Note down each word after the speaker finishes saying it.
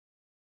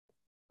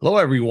Hello,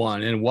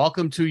 everyone, and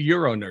welcome to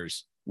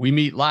Uriners. We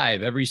meet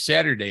live every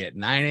Saturday at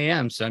 9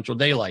 a.m. Central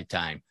Daylight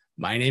Time.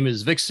 My name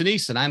is Vic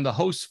Sinise, and I'm the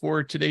host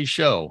for today's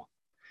show.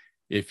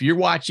 If you're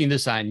watching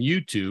this on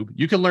YouTube,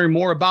 you can learn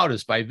more about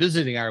us by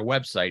visiting our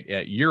website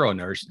at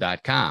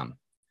urinurse.com.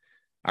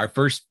 Our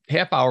first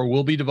half hour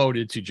will be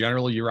devoted to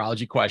general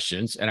urology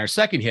questions, and our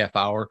second half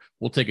hour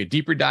will take a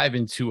deeper dive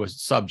into a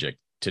subject.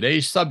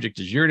 Today's subject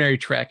is urinary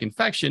tract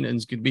infection and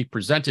is going to be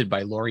presented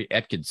by Lori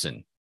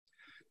Atkinson.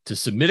 To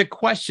submit a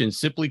question,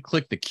 simply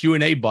click the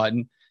Q&A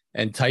button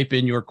and type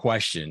in your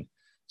question.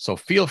 So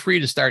feel free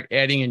to start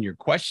adding in your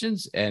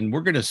questions, and we're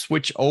going to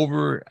switch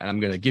over, and I'm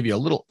going to give you a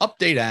little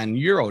update on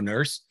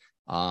UroNurse.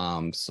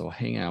 So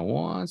hang on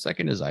one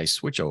second as I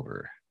switch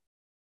over.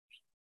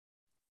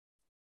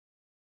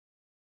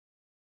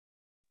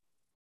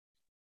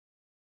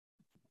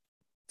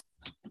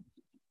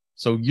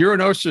 So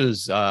UroNurse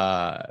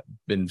has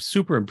been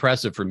super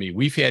impressive for me.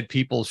 We've had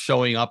people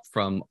showing up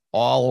from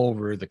all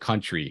over the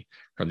country,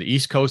 from the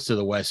East Coast to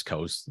the West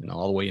Coast and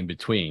all the way in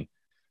between.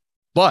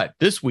 But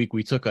this week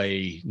we took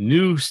a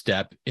new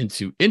step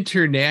into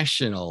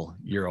international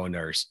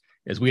UroNurse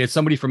as we had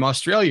somebody from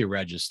Australia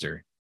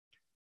register.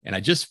 And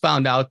I just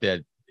found out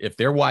that if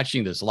they're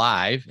watching this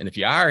live, and if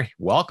you are,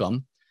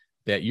 welcome,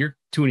 that you're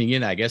tuning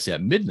in, I guess,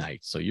 at midnight.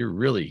 So you're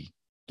really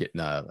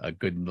getting a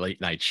good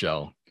late night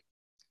show.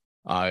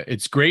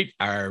 It's great.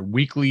 Our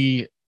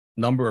weekly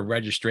number of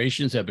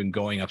registrations have been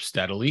going up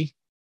steadily,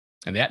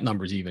 and that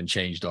number's even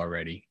changed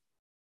already.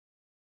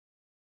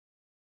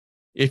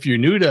 If you're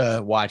new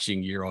to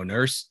watching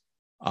UroNurse,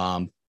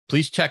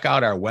 please check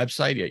out our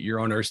website at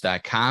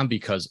urinurse.com,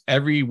 because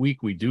every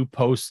week we do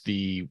post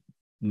the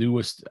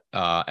newest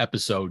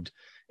episode,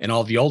 and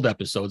all the old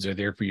episodes are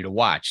there for you to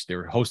watch.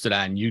 They're hosted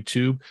on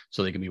YouTube,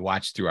 so they can be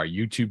watched through our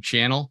YouTube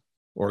channel,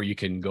 or you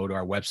can go to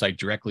our website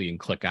directly and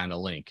click on the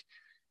link.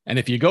 And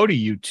if you go to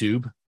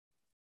YouTube,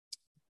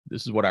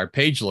 this is what our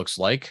page looks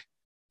like.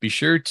 Be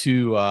sure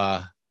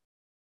to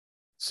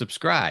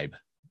subscribe.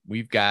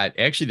 We've got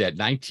actually that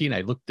 19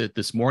 I looked at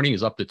this morning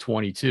is up to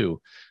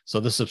 22. So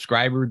the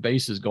subscriber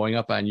base is going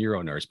up on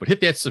UroNurse, but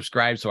hit that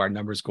subscribe so our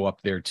numbers go up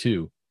there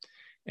too.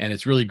 And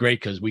it's really great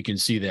because we can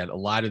see that a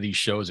lot of these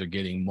shows are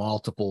getting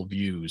multiple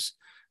views.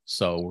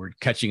 So we're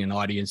catching an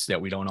audience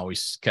that we don't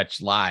always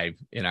catch live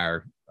in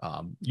our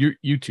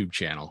YouTube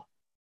channel.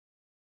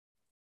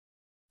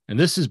 And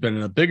this has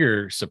been a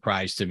bigger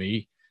surprise to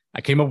me.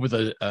 I came up with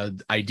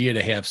an idea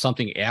to have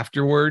something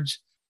afterwards.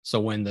 So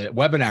when the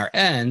webinar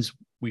ends,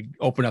 we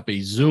open up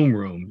a Zoom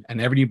room and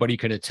everybody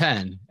can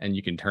attend, and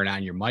you can turn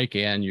on your mic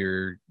and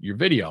your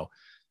video.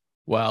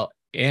 Well,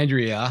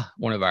 Andrea,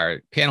 one of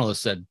our panelists,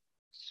 said,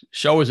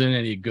 show isn't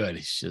any good.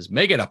 She says,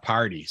 make it a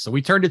party. So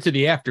we turned it to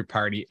the after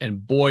party,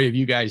 and boy, have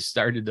you guys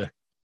started to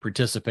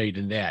participate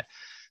in that.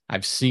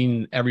 I've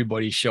seen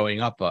everybody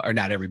showing up, or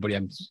not everybody,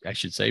 I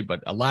should say,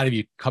 but a lot of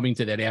you coming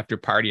to that after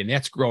party, and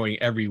that's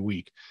growing every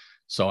week.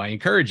 So I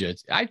encourage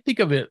it. I think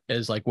of it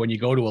as like when you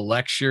go to a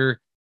lecture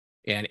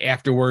and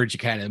afterwards you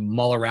kind of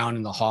mull around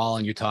in the hall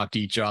and you talk to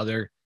each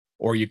other,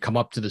 or you come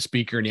up to the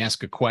speaker and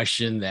ask a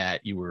question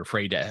that you were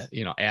afraid to,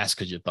 ask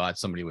because you thought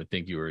somebody would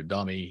think you were a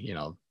dummy.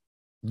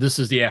 This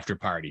is the after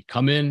party.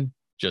 Come in,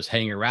 just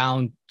hang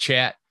around,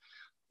 chat,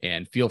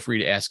 and feel free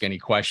to ask any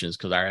questions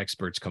because our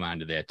experts come on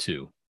to that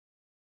too.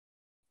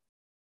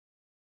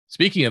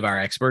 Speaking of our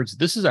experts,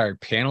 this is our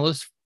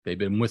panelists. They've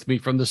been with me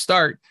from the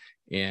start,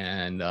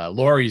 and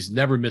Lori's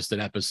never missed an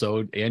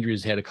episode.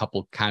 Andrea's had a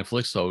couple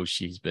conflicts, so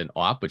she's been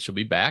off, but she'll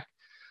be back.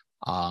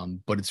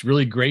 But it's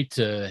really great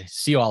to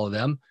see all of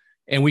them,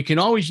 and we can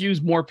always use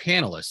more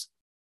panelists.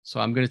 So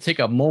I'm going to take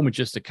a moment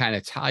just to kind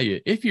of tell you,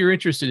 if you're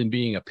interested in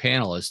being a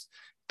panelist,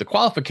 the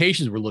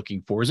qualifications we're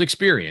looking for is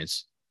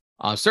experience.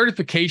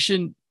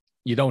 Certification,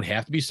 you don't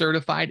have to be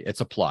certified. It's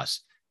a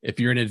plus. If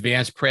you're in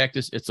advanced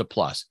practice, it's a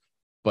plus.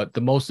 But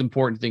the most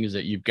important thing is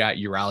that you've got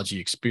urology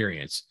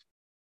experience.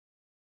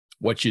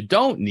 What you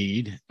don't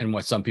need, and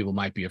what some people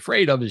might be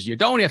afraid of, is you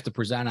don't have to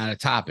present on a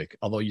topic.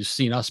 Although you've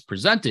seen us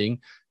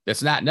presenting,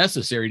 that's not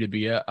necessary to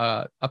be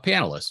a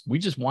panelist. We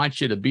just want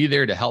you to be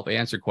there to help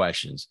answer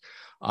questions.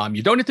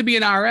 You don't have to be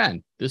an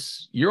RN.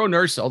 This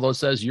UroNurse, although it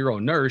says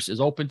UroNurse, is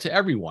open to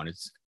everyone.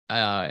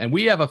 And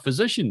we have a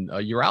physician, a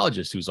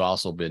urologist, who's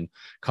also been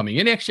coming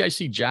in. Actually, I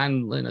see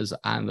John Lynn is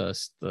on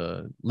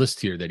the list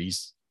here that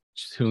he's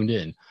tuned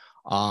in.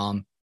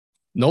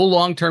 No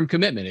long-term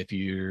commitment. If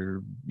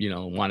you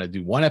want to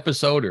do one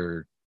episode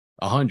or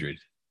 100,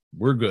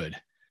 we're good.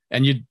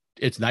 And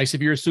it's nice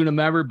if you're a SUNA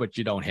member, but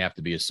you don't have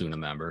to be a SUNA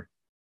member.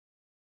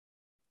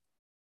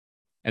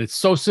 And it's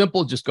so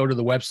simple. Just go to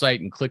the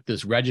website and click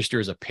this register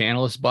as a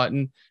panelist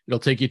button. It'll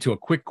take you to a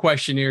quick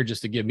questionnaire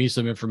just to give me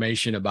some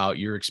information about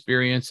your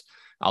experience.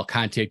 I'll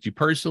contact you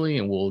personally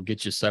and we'll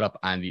get you set up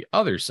on the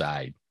other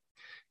side.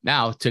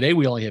 Now, today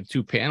we only have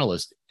 2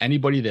 panelists.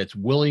 Anybody that's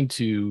willing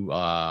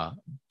to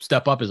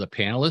step up as a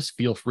panelist,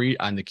 feel free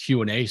on the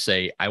Q&A,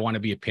 say, I want to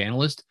be a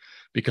panelist,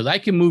 because I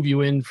can move you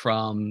in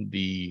from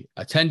the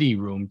attendee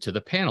room to the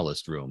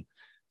panelist room.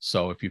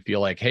 So if you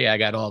feel like, hey, I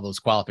got all those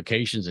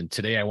qualifications and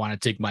today I want to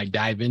take my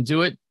dive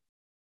into it,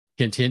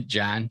 hint, hint,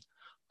 John.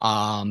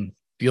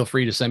 Feel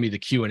free to send me the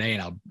Q&A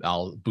and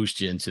I'll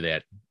boost you into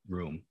that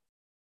room.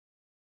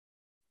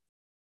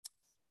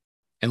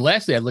 And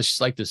lastly, I'd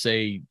just like to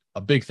say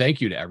a big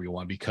thank you to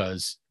everyone,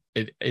 because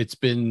it's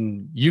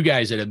been you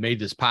guys that have made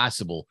this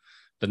possible.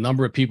 The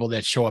number of people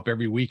that show up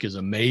every week is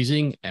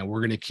amazing, and we're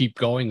going to keep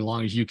going as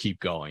long as you keep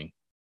going.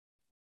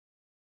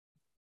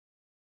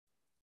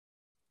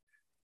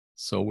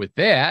 So with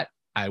that,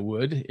 I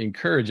would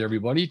encourage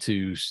everybody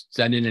to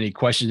send in any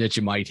questions that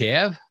you might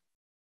have.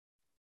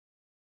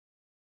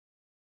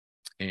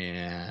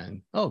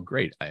 And, oh,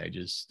 great. I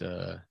just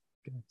got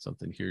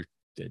something here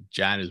that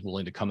John is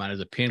willing to come on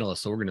as a panelist.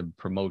 So we're going to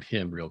promote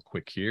him real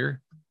quick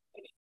here.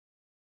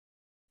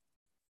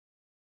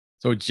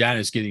 So John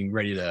is getting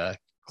ready to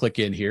click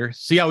in here.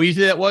 See how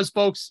easy that was,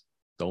 folks?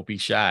 Don't be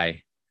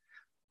shy.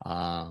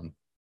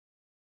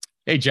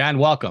 Hey, John,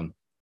 welcome.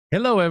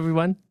 Hello,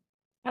 everyone.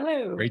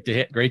 Hello. Great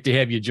to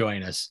have you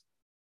join us.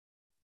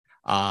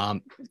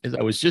 As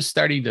I was just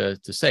starting to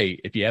say,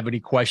 if you have any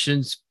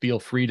questions, feel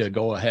free to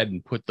go ahead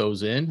and put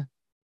those in.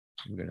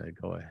 I'm going to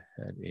go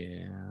ahead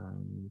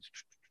and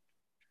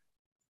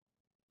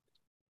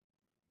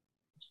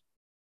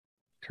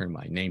turn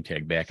my name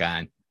tag back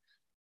on.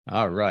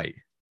 All right.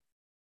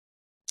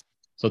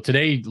 So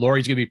today,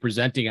 Lori's going to be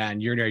presenting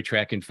on urinary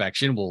tract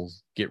infection. We'll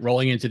get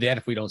rolling into that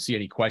if we don't see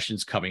any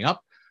questions coming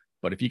up.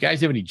 But if you guys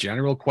have any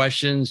general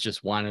questions,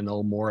 just want to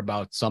know more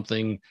about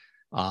something,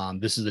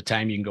 this is the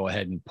time you can go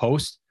ahead and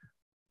post.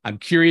 I'm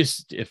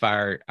curious if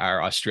our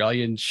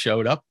Australian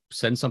showed up.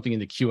 Send something in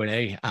the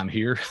Q&A. I'm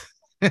here.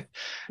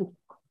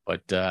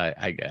 But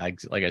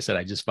like I said,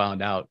 I just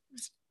found out.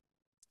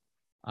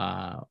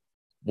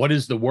 What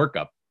is the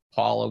workup?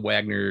 Paula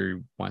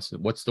Wagner wants to,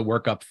 what's the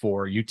workup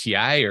for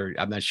UTI? Or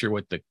I'm not sure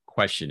what the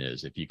question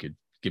is. If you could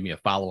give me a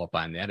follow-up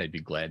on that, I'd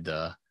be glad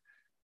to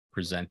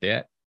present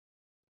that.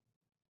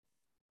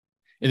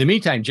 In the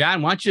meantime,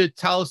 John, why don't you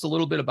tell us a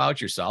little bit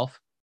about yourself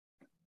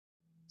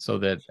so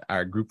that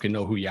our group can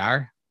know who you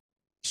are?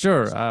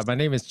 Sure. My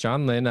name is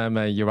John Lin. I'm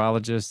a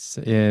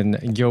urologist in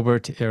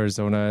Gilbert,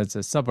 Arizona. It's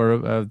a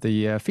suburb of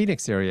the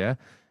Phoenix area,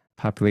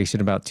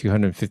 population about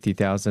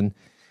 250,000.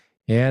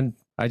 And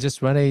I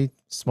just run a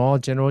small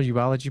general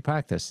urology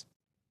practice.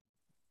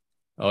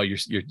 Oh,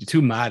 you're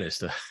too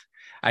modest.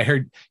 I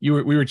heard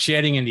we were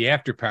chatting in the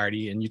after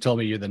party, and you told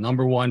me you're the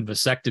 #1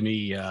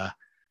 vasectomy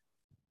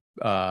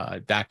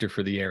doctor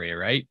for the area,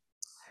 right?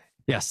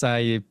 Yes,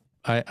 I'm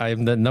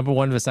the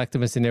 #1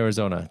 vasectomist in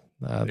Arizona.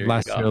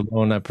 Last year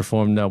alone, I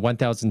performed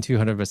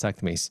 1,200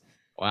 vasectomies.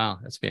 Wow,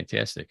 that's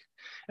fantastic.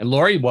 And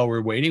Lori, while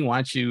we're waiting, why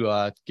don't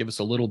you give us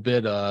a little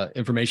bit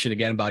information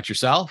again about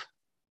yourself?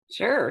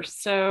 Sure.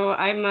 So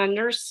I'm a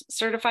nurse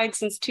certified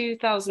since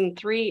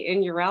 2003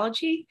 in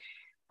urology.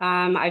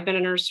 I've been a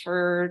nurse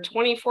for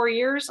 24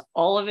 years,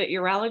 all of it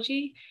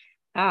urology.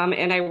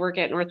 And I work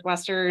at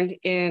Northwestern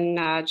in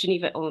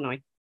Geneva,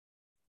 Illinois.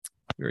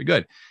 Very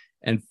good.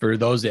 And for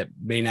those that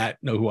may not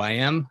know who I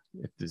am,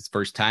 if it's the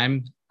first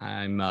time,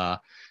 I'm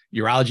a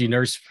urology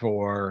nurse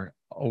for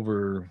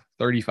over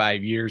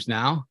 35 years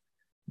now,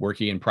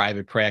 working in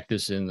private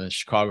practice in the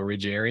Chicago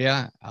Ridge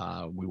area.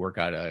 We work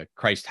at a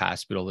Christ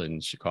Hospital in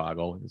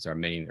Chicago. It's our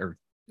main, or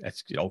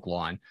that's Oak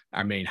Lawn,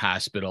 our main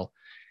hospital.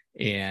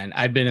 And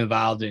I've been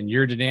involved in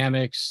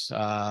urodynamics,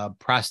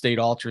 prostate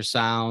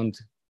ultrasound,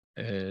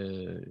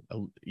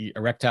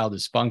 erectile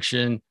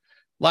dysfunction, a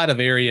lot of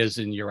areas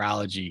in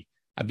urology.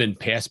 I've been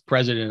past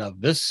president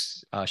of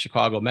this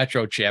Chicago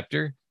Metro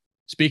chapter.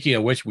 Speaking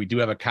of which, we do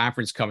have a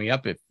conference coming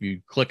up. If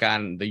you click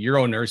on the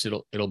Euro Nurse,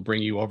 it'll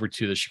bring you over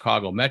to the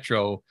Chicago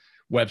Metro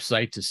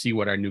website to see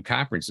what our new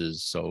conference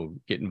is. So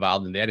get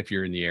involved in that if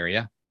you're in the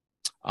area.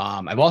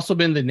 I've also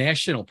been the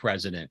national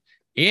president,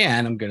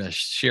 and I'm going to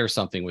share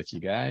something with you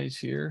guys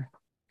here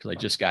because I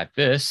just got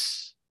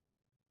this.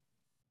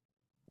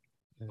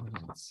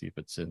 Let's see if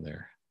it's in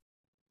there.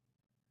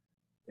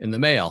 In the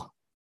mail.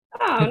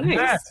 Oh,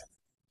 nice.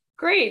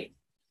 Great.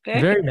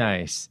 Very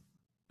nice.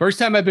 First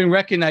time I've been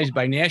recognized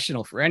by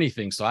national for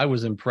anything, so I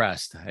was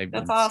impressed.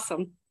 That's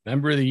awesome.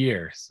 Member of the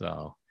year.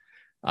 So,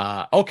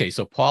 okay.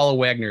 So Paula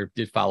Wagner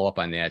did follow up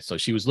on that. So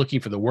she was looking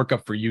for the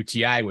workup for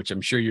UTI, which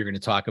I'm sure you're going to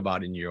talk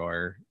about in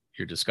your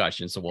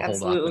discussion. So we'll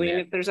hold on. Absolutely.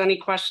 And if there's any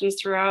questions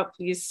throughout,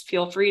 please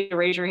feel free to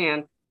raise your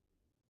hand.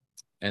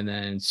 And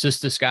then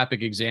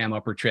cystoscopic exam,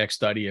 upper tract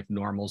study if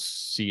normal,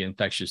 see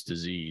infectious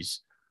disease.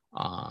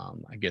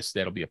 I guess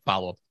that'll be a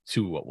follow-up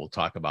to what we'll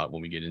talk about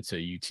when we get into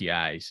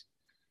UTIs.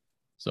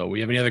 So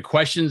we have any other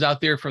questions out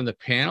there from the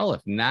panel?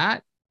 If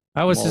not,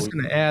 I was just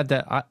going to add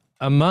that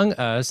among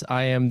us,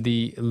 I am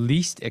the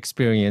least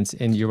experienced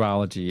in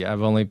urology.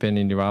 I've only been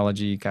in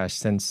urology, gosh,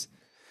 since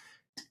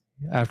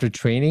after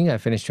training. I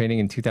finished training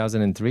in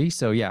 2003.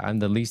 So yeah, I'm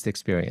the least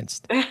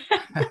experienced.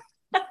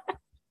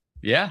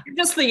 Yeah. You're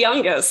just the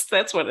youngest.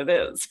 That's what it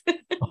is.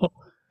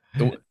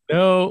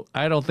 No,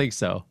 I don't think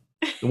so.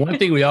 The one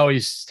thing we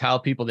always tell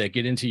people that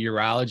get into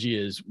urology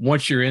is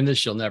once you're in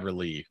this, you'll never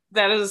leave.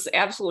 That is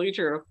absolutely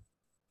true.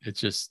 It's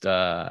just,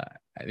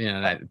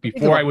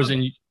 before I was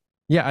in.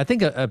 Yeah, I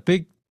think a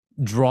big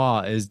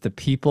draw is the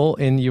people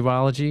in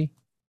urology.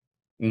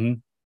 Mm-hmm.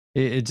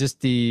 It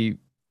just the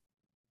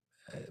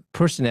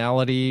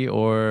personality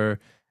or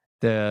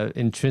the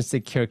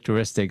intrinsic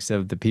characteristics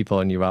of the people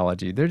in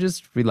urology. They're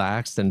just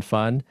relaxed and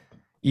fun,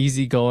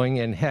 easygoing,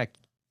 and heck,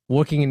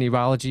 working in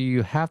urology,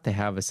 you have to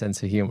have a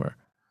sense of humor.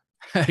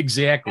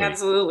 Exactly.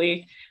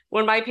 Absolutely.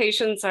 When my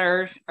patients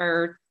are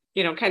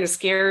kind of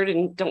scared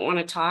and don't want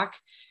to talk,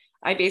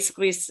 I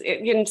basically,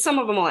 some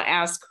of them will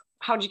ask,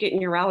 how'd you get in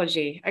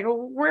urology? I go,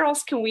 where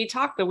else can we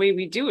talk the way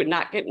we do and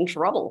not get in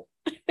trouble?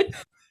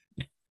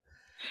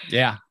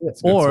 Yeah.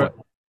 Or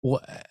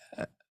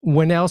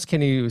when else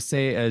can you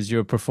say, as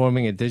you're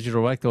performing a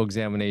digital rectal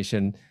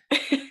examination,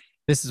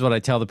 this is what I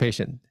tell the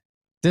patient.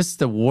 This is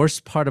the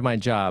worst part of my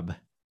job,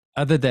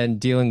 other than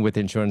dealing with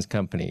insurance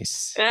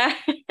companies.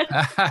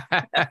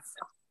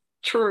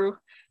 True.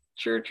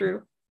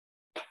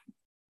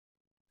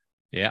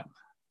 Yeah.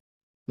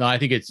 No, I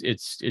think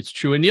it's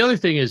true. And the other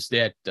thing is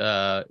that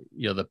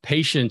the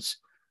patients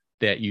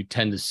that you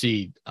tend to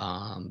see,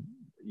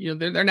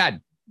 they're not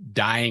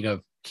dying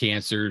of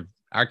cancer.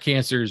 Our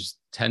cancers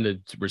tend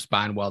to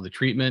respond well to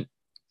treatment.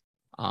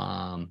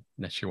 Not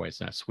sure why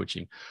it's not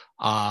switching.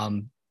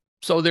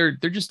 So they're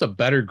just a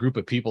better group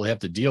of people to have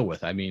to deal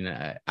with. I mean,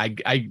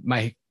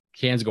 my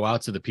hands go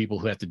out to the people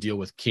who have to deal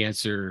with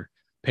cancer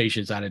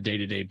patients on a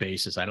day-to-day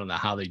basis. I don't know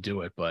how they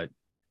do it, but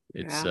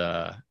it's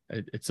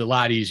a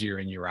lot easier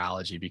in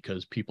urology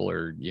because people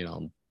are,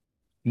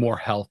 more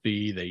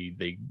healthy.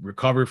 They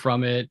recover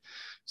from it.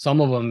 Some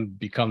of them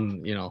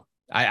become,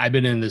 I've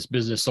been in this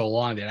business so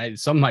long that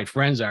some of my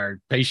friends are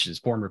patients,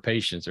 former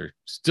patients, or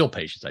still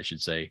patients, I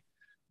should say.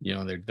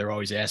 They're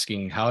always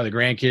asking how are the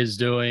grandkids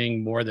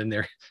doing more than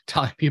they're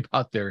telling me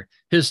about their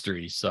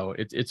history. So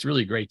it's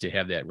really great to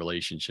have that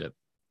relationship.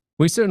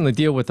 We certainly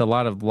deal with a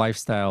lot of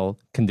lifestyle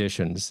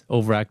conditions,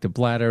 overactive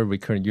bladder,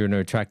 recurrent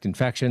urinary tract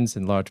infections,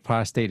 enlarged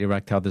prostate,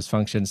 erectile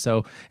dysfunction.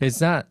 So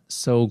it's not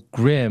so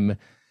grim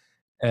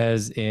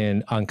as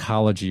in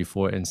oncology,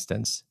 for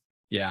instance.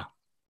 Yeah,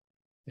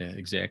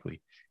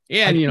 exactly.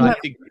 And, I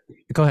think,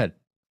 go ahead.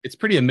 It's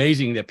pretty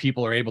amazing that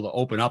people are able to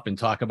open up and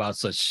talk about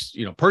such,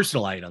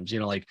 personal items,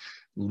 like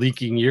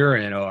leaking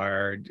urine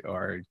or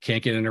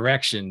can't get an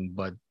erection,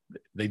 but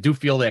they do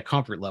feel that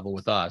comfort level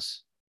with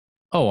us.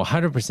 Oh,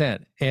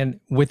 100%. And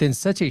within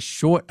such a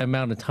short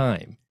amount of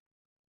time.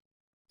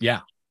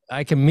 Yeah.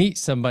 I can meet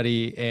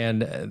somebody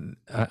and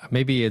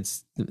maybe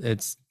it's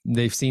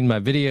they've seen my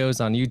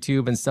videos on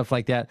YouTube and stuff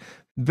like that,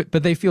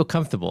 but they feel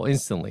comfortable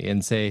instantly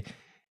and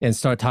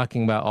start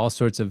talking about all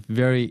sorts of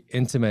very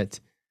intimate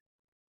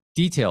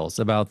details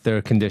about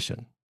their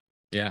condition.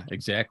 Yeah,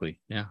 exactly.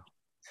 Yeah.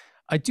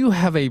 I do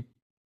have a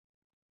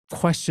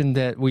question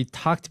that we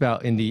talked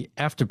about in the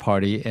after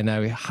party, and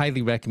I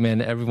highly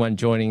recommend everyone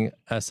joining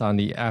us on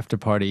the after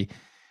party.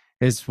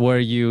 Is where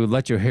you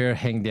let your hair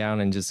hang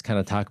down and just kind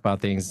of talk about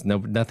things.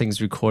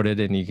 Nothing's recorded,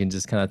 and you can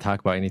just kind of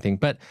talk about anything.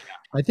 But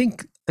I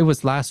think it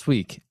was last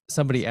week,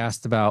 somebody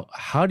asked about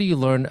how do you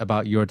learn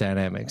about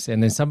urodynamics?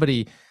 And then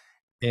somebody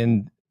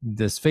in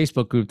this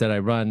Facebook group that I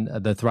run,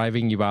 the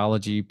Thriving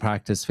Urology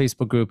Practice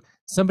Facebook group,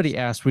 somebody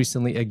asked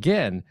recently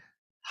again,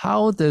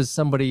 how does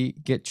somebody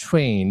get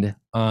trained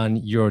on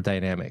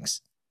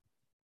urodynamics?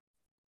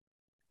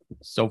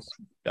 So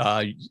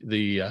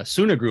the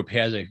SUNA group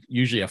has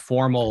usually a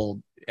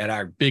formal, at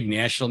our big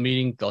national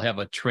meeting, they'll have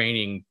a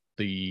training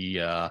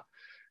the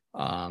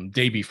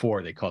day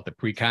before. They call it the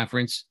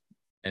pre-conference,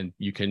 and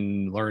you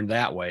can learn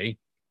that way.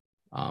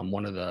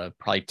 One of the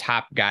probably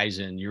top guys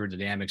in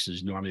urodynamics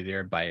is normally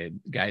there by a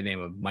guy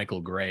named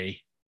Michael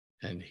Gray.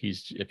 And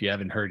if you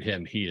haven't heard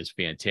him, he is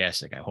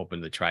fantastic. I'm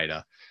hoping to try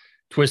to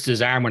twist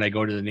his arm when I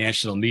go to the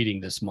national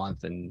meeting this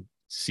month and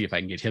see if I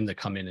can get him to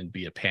come in and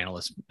be a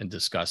panelist and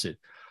discuss it.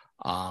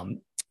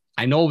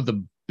 I know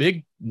the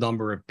big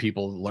number of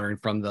people learn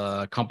from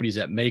the companies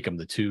that make them,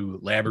 the two,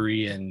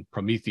 Laborie and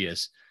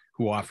Prometheus,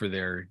 who offer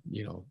their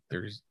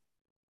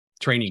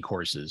training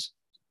courses.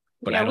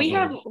 But yeah,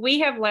 we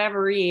have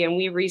Laborie, and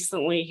we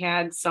recently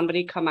had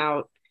somebody come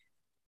out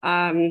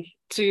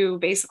to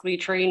basically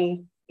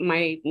train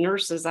my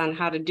nurses on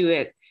how to do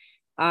it.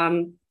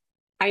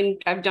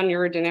 I've done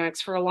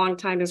urodynamics for a long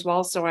time as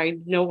well, so I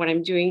know what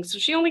I'm doing. So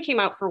she only came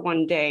out for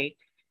one day,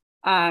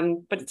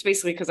 but it's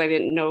basically because I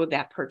didn't know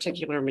that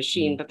particular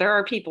machine. But there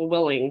are people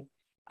willing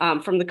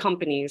from the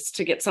companies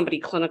to get somebody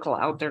clinical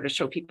out there to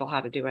show people how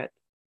to do it.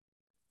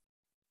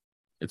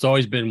 It's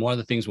always been one of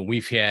the things when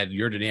we've had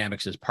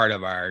urodynamics as part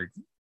of our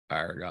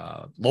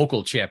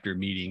local chapter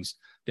meetings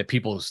that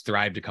people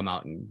strive to come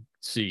out and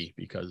see,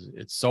 because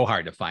it's so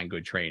hard to find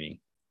good training.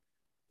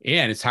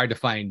 And it's hard to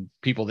find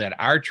people that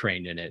are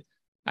trained in it.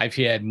 I've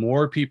had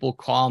more people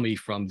call me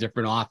from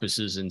different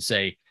offices and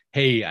say,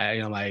 hey,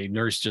 my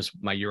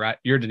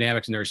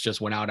urodynamics nurse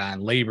just went out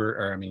on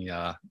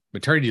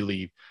maternity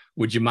leave.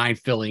 Would you mind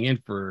filling in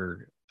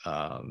for,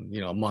 a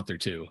month or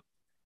two?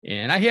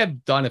 And I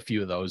have done a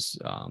few of those,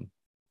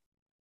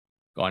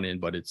 gone in,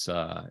 but it's,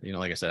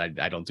 like I said,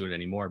 I don't do it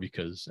anymore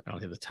because I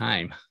don't have the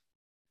time.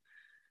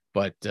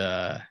 But,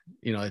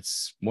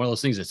 it's one of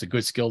those things that's a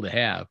good skill to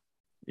have.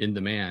 in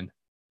demand.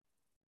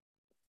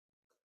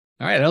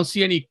 All right. I don't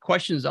see any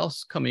questions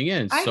else coming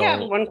in. I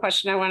have one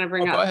question I want to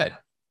bring up. Go ahead.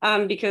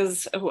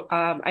 Because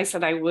I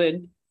said I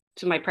would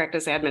to my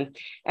practice admin.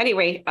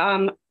 Anyway,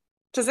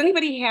 does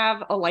anybody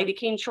have a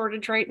lidocaine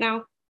shortage right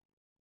now?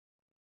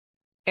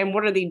 And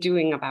what are they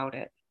doing about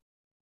it?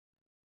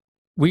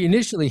 We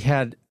initially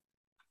had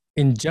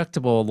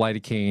injectable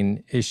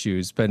lidocaine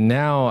issues, but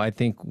now I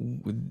think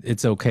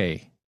it's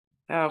okay.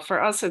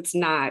 For us, it's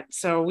not.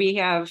 So we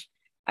have,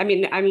 I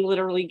mean, I'm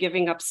literally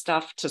giving up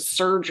stuff to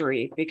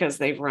surgery because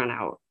they've run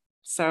out.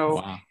 So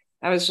wow.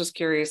 I was just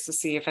curious to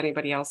see if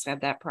anybody else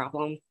had that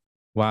problem.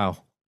 Wow.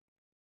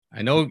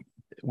 I know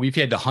we've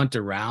had to hunt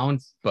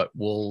around, but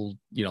we'll,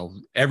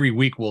 every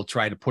week we'll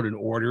try to put an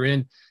order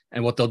in.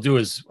 And what they'll do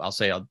is I'll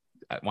say, I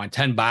want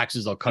 10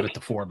 boxes. They'll cut it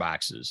to 4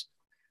 boxes.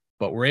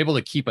 But we're able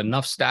to keep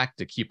enough stock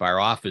to keep our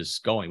office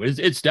going. But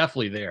it's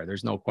definitely there.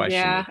 There's no question.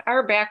 Yeah,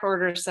 our back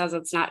order says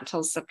it's not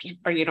until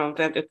September,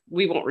 that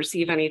we won't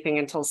receive anything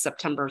until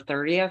September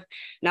 30th.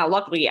 Now,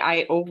 luckily,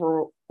 I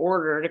over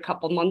ordered a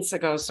couple months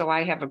ago, so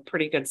I have a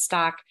pretty good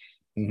stock.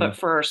 Mm-hmm. But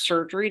for our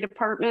surgery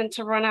department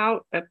to run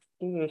out,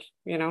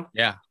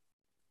 Yeah.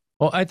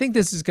 Well, I think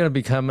this is going to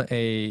become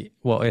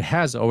it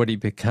has already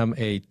become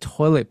a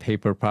toilet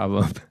paper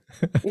problem.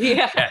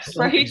 Yeah, yes,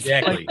 right.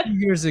 Exactly. Like 2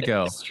 years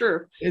ago. It's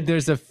true.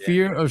 There's a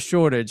fear of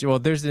shortage. Well,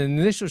 there's an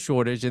initial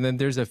shortage, and then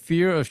there's a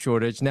fear of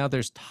shortage. Now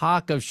there's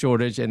talk of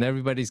shortage, and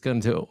everybody's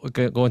going to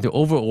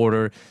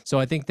overorder. So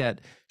I think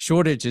that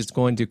shortage is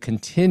going to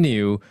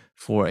continue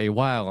for a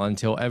while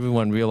until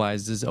everyone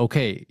realizes,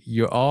 okay,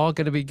 you're all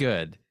going to be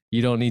good.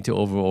 You don't need to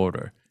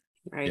overorder.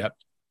 Right. Yep.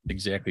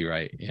 Exactly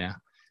right. Yeah.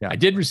 I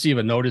did receive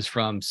a notice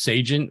from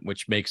Sagent,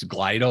 which makes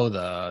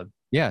Glido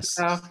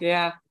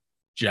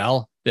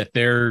gel, that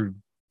they're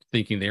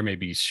thinking there may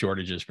be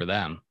shortages for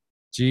them.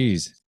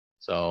 Jeez.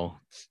 So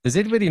does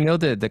anybody know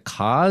the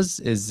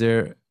cause? Is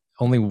there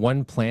only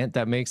one plant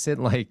that makes it?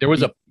 Like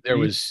the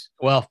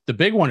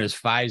big one is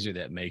Pfizer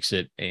that makes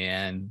it,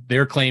 and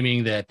they're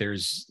claiming that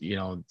there's,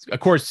 of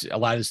course, a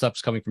lot of the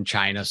stuff's coming from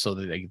China, so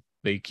that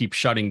they keep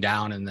shutting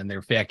down, and then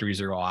their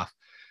factories are off.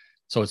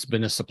 So it's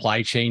been a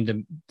supply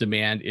chain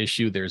demand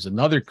issue. There's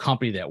another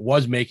company that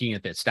was making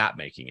it that stopped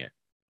making it,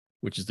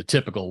 which is the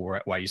typical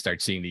why you start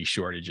seeing these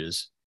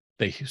shortages.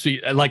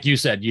 Like you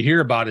said, you hear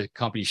about a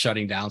company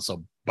shutting down,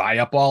 so buy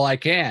up all I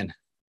can.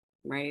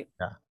 Right.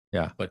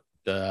 Yeah. But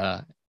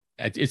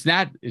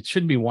it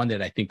shouldn't be one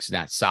that I think is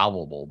not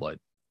solvable. But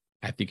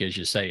I think, as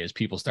you say, as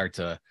people start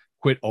to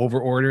quit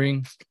over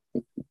ordering,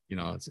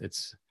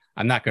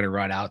 I'm not going to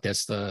run out.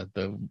 That's the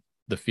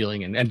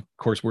feeling. And of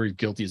course, we're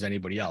guilty as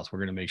anybody else. We're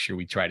going to make sure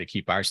we try to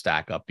keep our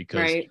stock up,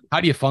 because how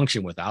do you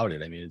function without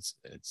it? I mean, it's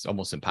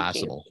almost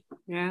impossible.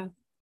 Yeah.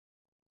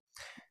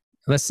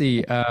 Let's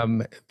see.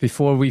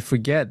 Before we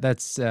forget,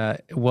 let's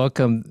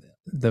welcome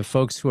the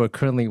folks who are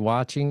currently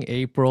watching: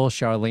 April,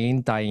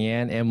 Charlene,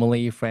 Diane,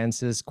 Emily,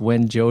 Francis,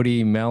 Gwen,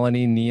 Jody,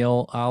 Melanie,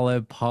 Neil,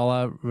 Olive,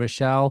 Paula,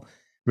 Rochelle,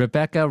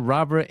 Rebecca,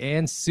 Robert,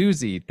 and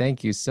Susie.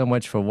 Thank you so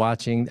much for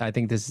watching. I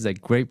think this is a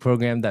great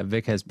program that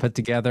Vic has put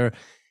together,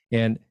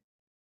 and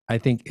I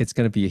think it's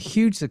going to be a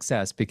huge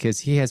success because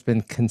he has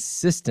been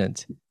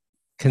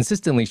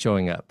consistently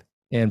showing up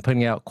and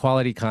putting out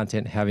quality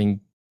content,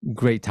 having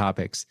great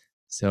topics.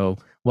 So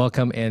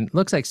welcome. And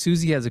looks like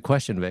Susie has a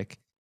question, Vic.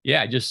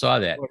 Yeah, I just saw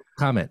that.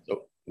 Comment.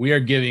 So we are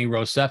giving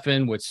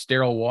Rocephin with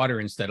sterile water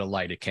instead of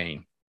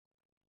lidocaine.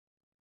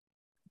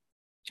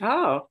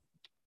 Oh,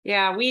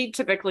 yeah. We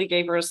typically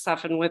gave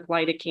Rocephin with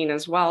lidocaine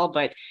as well,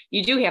 but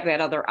you do have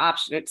that other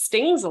option. It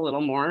stings a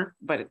little more,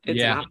 but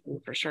it's an option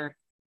for sure.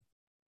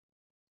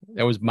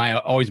 That was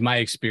always my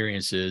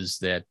experience, is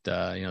that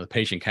the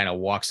patient kind of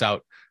walks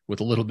out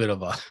with a little bit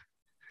of a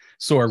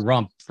sore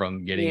rump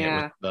from getting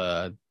it with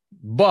the.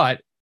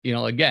 But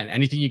again,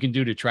 anything you can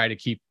do to try to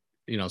keep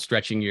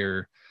stretching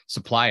your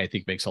supply, I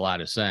think, makes a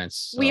lot of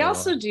sense. So, we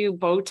also do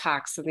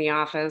Botox in the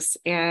office,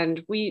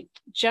 and we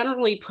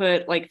generally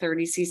put like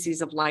 30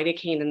 cc's of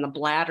lidocaine in the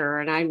bladder.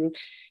 And I'm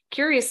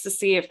curious to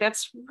see if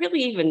that's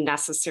really even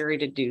necessary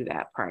to do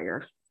that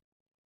prior.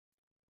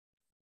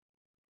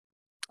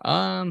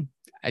 I've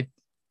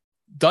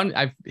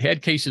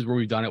had cases where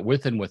we've done it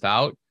with and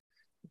without.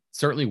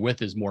 Certainly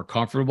with is more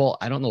comfortable.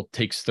 I don't know if it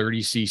takes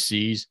 30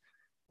 cc's.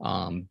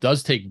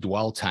 Does take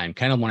dwell time.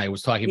 Kind of when I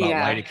was talking about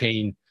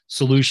lidocaine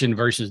solution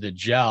versus the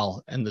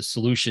gel, and the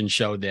solution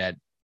showed that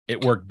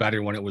it worked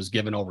better when it was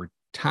given over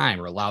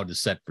time or allowed to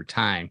set for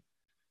time.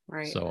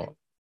 Right. So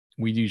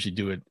we usually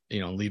do it,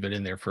 leave it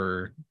in there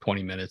for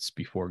 20 minutes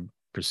before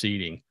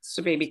proceeding.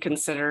 So maybe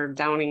consider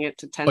downing it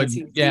to 10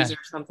 cc's or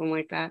something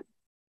like that.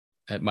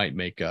 That might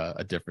make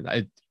a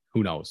difference.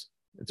 Who knows?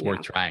 It's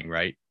worth trying,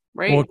 right?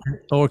 Right.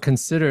 Or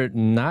consider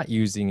not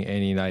using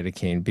any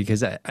lidocaine,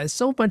 because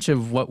so much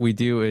of what we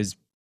do is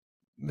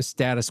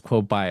status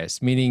quo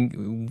bias,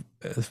 meaning,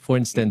 for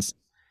instance,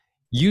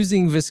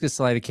 using viscous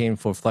lidocaine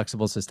for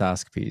flexible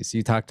cystoscopies.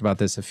 You talked about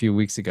this a few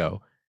weeks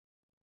ago.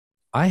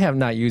 I have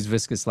not used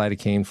viscous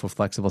lidocaine for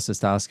flexible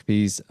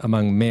cystoscopies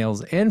among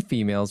males and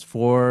females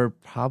for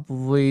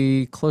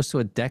probably close to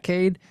a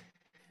decade.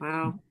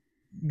 Wow.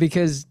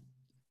 Because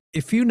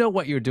if you know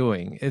what you're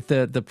doing, if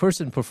the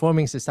person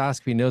performing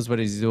cystoscopy knows what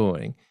he's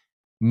doing,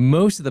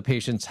 most of the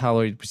patients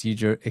tolerate the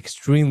procedure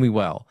extremely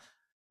well.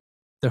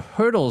 The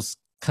hurdles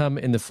come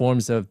in the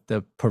forms of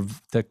the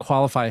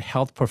qualified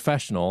health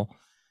professional,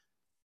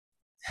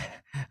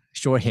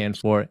 shorthand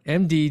for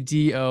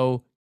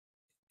MDDO,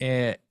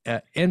 NP,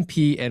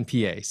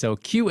 NPA. So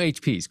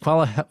QHPs,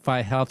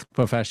 qualified health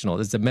professional,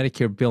 is the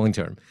Medicare billing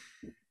term.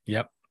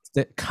 Yep.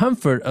 The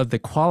comfort of the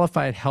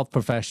qualified health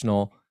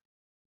professional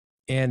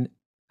and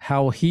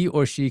how he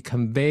or she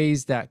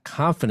conveys that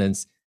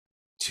confidence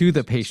to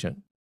the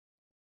patient.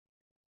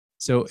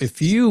 So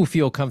if you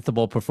feel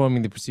comfortable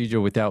performing the procedure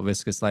without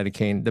viscous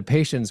lidocaine, the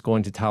patient is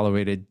going to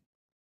tolerate it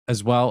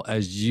as well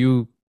as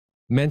you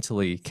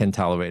mentally can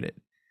tolerate it.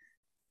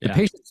 The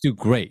patients do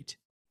great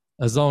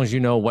as long as you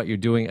know what you're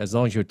doing, as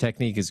long as your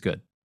technique is good.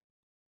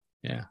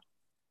 Yeah.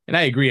 And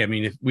I agree. I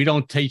mean, if we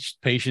don't teach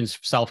patients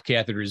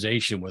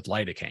self-catheterization with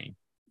lidocaine.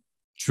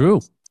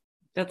 True.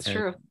 That's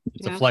true.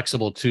 It's a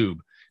flexible tube.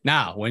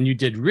 Now, when you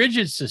did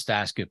rigid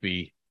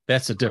cystoscopy,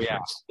 that's a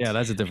difference. Yeah,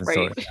 that's a different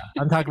story. Yeah.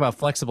 I'm talking about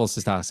flexible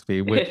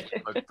cystoscopy.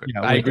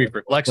 I agree.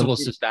 For flexible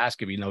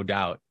cystoscopy, no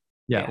doubt.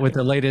 Yeah, with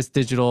the latest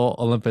digital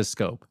Olympus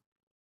scope.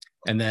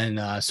 And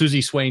then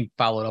Susie Swain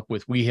followed up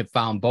with, we have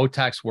found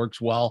Botox works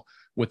well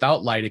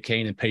without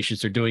lidocaine and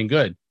patients are doing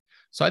good.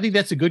 So I think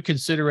that's a good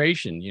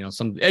consideration. You know,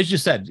 as you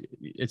said,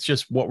 it's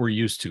just what we're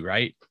used to,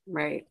 right?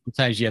 Right.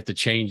 Sometimes you have to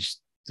change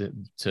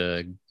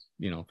to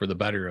for the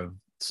better of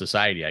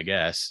society, I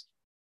guess.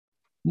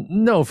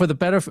 No, for the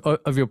better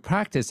of your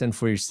practice and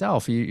for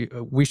yourself,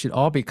 we should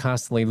all be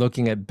constantly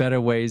looking at better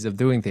ways of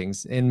doing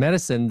things. In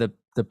medicine,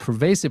 the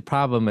pervasive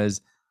problem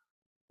is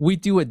we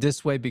do it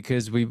this way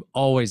because we've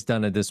always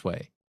done it this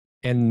way.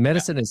 And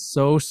medicine is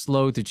so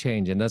slow to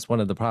change, and that's one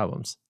of the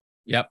problems.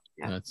 Yep,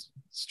 it's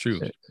true.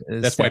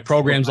 That's why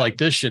programs like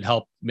this should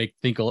help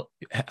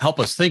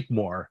us think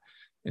more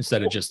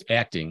instead of just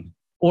acting.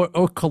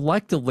 Or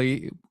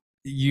collectively,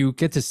 you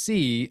get to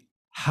see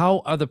how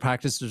other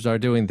practitioners are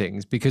doing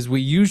things, because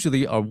we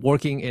usually are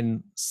working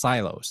in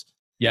silos.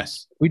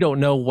 Yes. We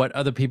don't know what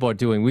other people are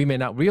doing. We may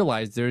not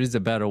realize there is a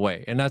better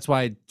way. And that's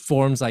why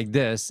forums like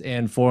this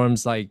and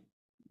forums like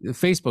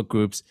Facebook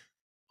groups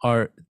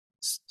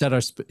that are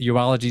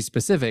urology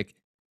specific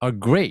are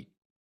great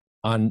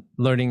on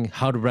learning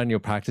how to run your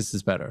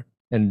practices better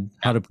and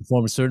how to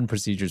perform certain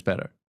procedures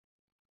better.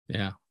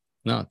 Yeah,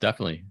 no,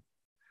 definitely.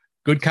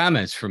 Good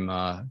comments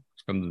from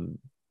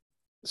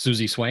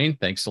Susie Swain.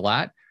 Thanks a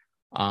lot.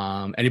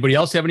 Anybody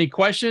else have any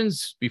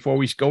questions before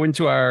we go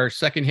into our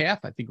second half?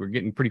 I think we're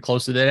getting pretty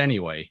close to that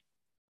anyway.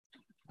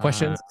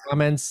 Questions,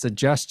 comments,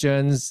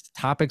 suggestions,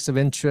 topics of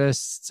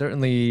interest,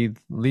 certainly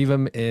leave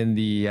them in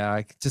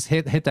the, just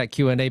hit that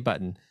Q&A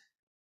button.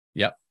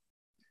 Yep.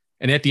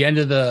 And at the end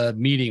of the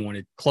meeting, when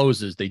it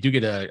closes, they do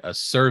get a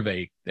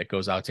survey that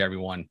goes out to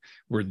everyone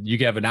where you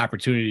have an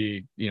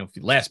opportunity,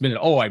 last minute,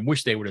 I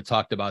wish they would have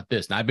talked about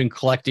this. And I've been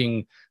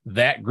collecting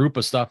that group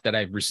of stuff that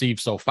I've received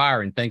so far.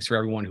 And thanks for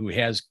everyone who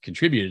has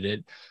contributed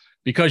it,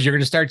 because you're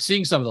going to start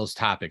seeing some of those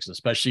topics,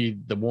 especially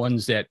the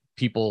ones that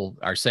people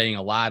are saying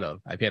a lot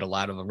of. I've had a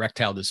lot of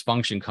erectile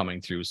dysfunction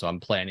coming through, so I'm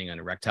planning an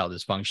erectile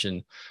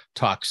dysfunction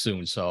talk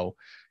soon. So,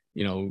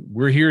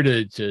 we're here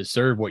to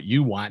serve what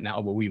you want,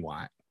 not what we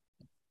want.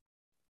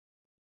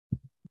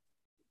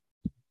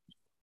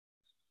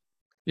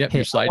 Yep,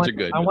 your slides are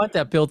good. I want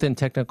that built-in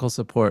technical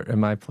support in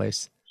my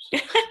place.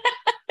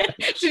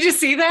 Did you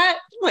see that?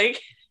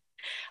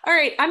 All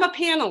right, I'm a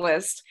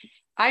panelist.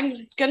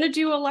 I'm going to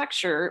do a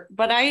lecture,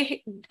 but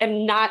I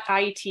am not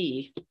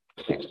IT.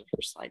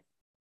 First slide.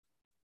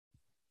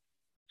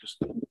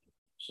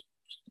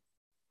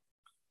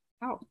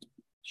 Oh.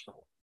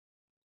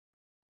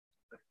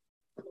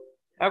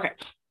 Okay.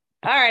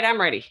 All right, I'm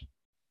ready.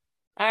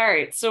 All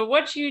right, so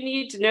what you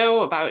need to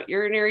know about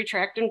urinary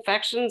tract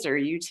infections or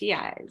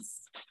UTIs.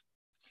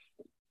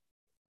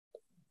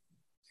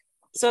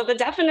 So the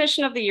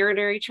definition of the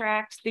urinary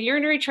tract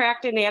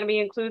anatomy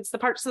includes the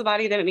parts of the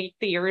body that make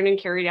the urine and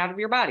carried out of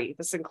your body.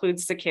 This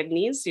includes the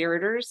kidneys,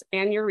 ureters,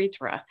 and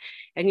urethra.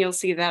 And you'll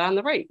see that on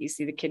the right. You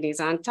see the kidneys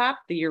on top,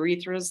 the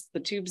urethras, the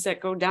tubes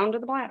that go down to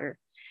the bladder.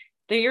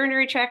 The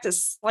urinary tract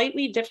is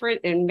slightly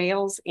different in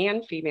males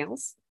and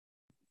females.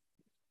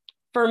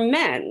 For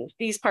men,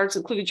 these parts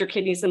include your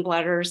kidneys and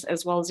bladders,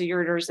 as well as the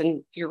ureters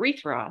and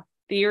urethra.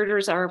 The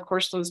ureters are, of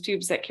course, those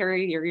tubes that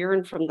carry your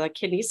urine from the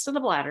kidneys to the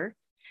bladder.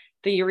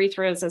 The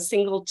urethra is a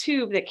single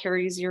tube that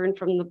carries urine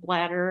from the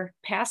bladder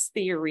past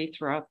the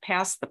urethra,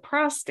 past the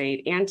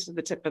prostate, and to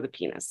the tip of the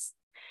penis.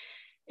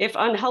 If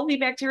unhealthy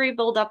bacteria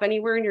build up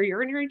anywhere in your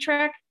urinary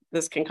tract,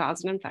 this can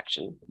cause an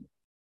infection.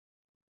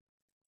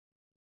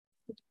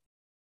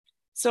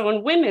 So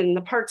in women,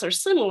 the parts are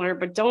similar,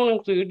 but don't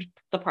include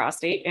the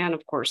prostate and,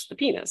 of course, the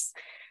penis.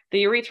 The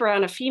urethra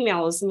on a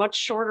female is much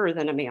shorter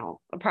than a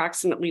male,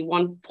 approximately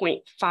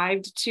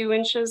 1.5 to 2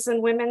 inches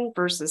in women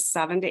versus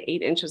 7 to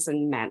 8 inches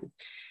in men.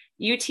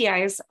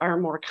 UTIs are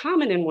more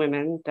common in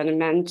women than in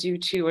men due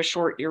to a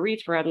short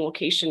urethra and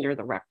location near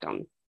the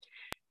rectum.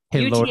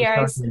 Hey, UTIs,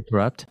 Laura, sorry to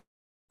interrupt.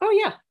 Oh,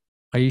 yeah.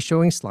 Are you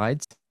showing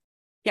slides?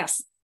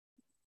 Yes.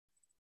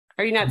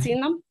 Are you not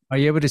seeing them? Are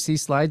you able to see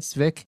slides,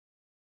 Vic?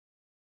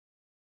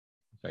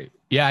 Right.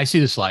 Yeah, I see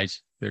the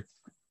slides.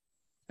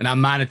 And I'm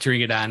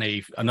monitoring it on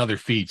another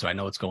feed, so I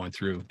know it's going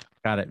through.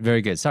 Got it.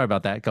 Very good. Sorry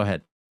about that. Go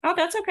ahead. Oh,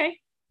 that's okay.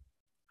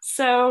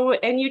 So,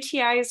 and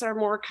UTIs are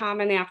more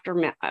common after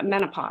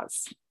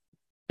menopause.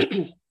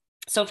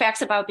 So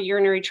facts about the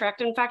urinary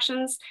tract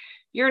infections.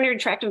 Urinary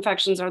tract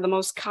infections are the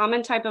most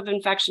common type of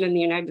infection in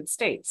the United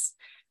States,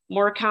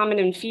 more common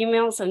in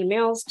females and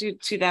males due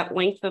to that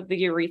length of the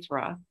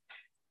urethra.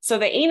 So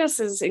the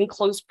anus is in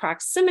close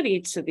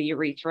proximity to the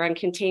urethra and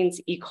contains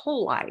E.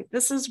 coli.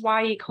 This is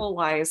why E.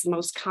 coli is the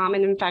most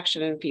common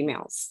infection in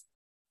females.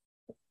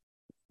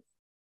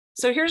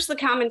 So here's the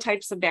common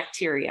types of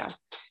bacteria.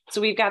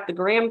 So we've got the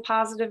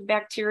gram-positive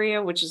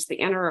bacteria, which is the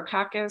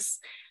Enterococcus.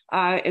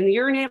 And the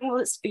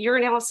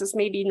urinalysis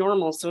may be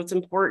normal, so it's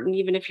important,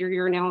 even if your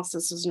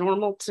urinalysis is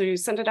normal, to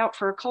send it out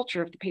for a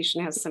culture if the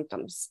patient has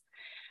symptoms.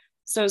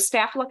 So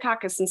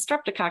Staphylococcus and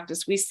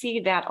Streptococcus, we see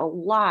that a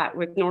lot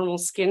with normal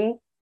skin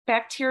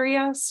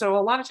bacteria. So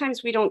a lot of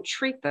times we don't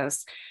treat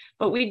this,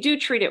 but we do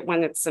treat it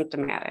when it's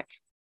symptomatic.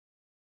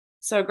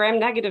 So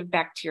gram-negative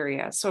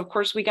bacteria. So of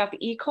course we got the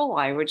E.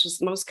 coli, which is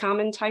the most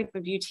common type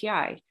of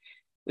UTI.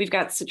 We've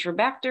got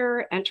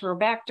Citrobacter,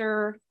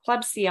 Enterobacter,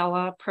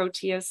 Klebsiella,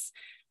 Proteus.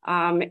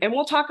 And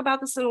we'll talk about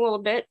this in a little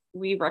bit.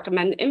 We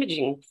recommend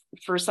imaging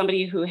for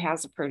somebody who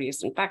has a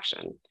Proteus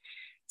infection.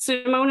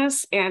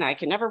 Pseudomonas, and I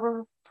can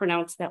never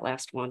pronounce that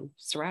last one,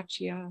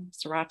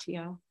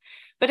 Serratia.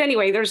 But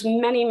anyway, there's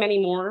many, many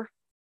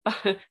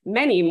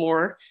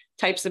more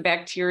types of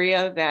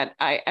bacteria that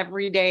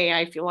every day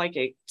I feel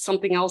like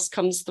something else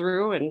comes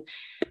through. And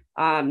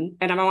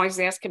I'm always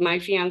asking my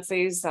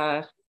fiance's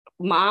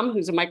mom,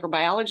 who's a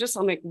microbiologist,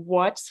 I'm like,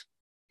 what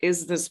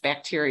is this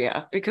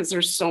bacteria? Because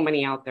there's so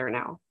many out there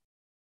now.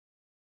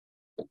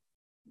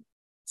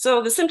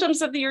 So the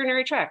symptoms of the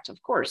urinary tract,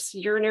 of course,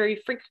 urinary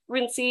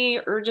frequency,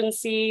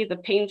 urgency, the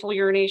painful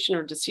urination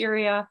or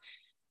dysuria,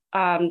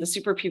 the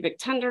suprapubic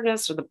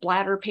tenderness or the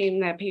bladder pain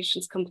that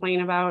patients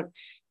complain about,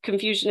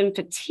 confusion and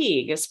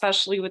fatigue,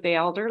 especially with the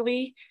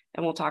elderly,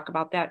 and we'll talk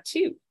about that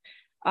too.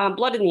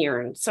 Blood in the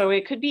urine. So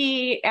it could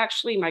be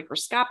actually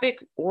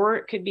microscopic, or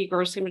it could be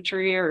gross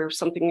hematuria or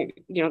something,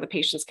 the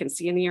patients can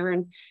see in the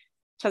urine.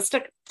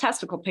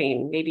 Testicle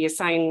pain may be a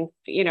sign,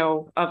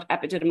 of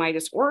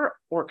epididymitis or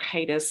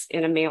orchitis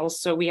in a male.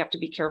 So we have to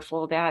be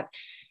careful of that.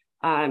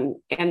 And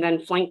then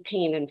flank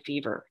pain and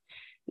fever.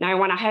 Now I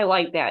want to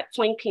highlight that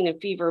flank pain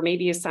and fever may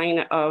be a sign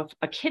of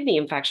a kidney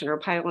infection or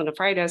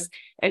pyelonephritis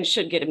and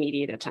should get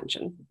immediate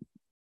attention.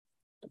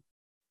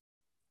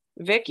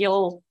 Vic,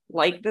 you'll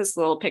like this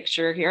little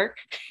picture here.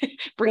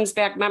 Brings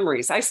back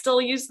memories. I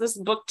still use this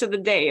book to the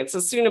day. It's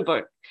a SUNA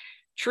book.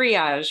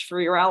 Triage for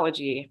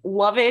urology.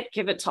 Love it.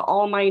 Give it to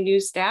all my new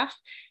staff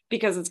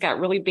because it's got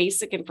really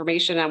basic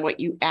information on what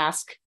you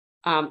ask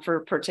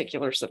for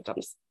particular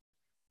symptoms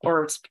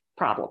or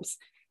problems.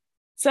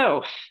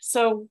 So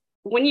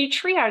when you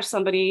triage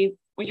somebody,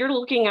 you're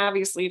looking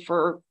obviously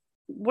for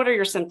what are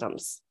your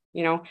symptoms,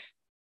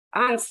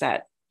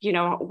 onset,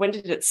 when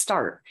did it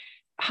start?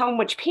 How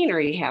much pain are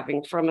you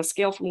having from a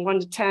scale from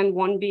 1 to 10,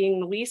 1 being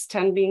the least,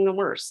 10 being the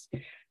worst?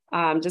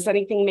 Does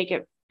anything make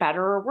it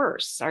better or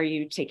worse? Are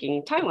you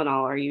taking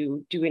Tylenol? Are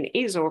you doing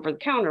AZO over the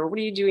counter? What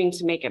are you doing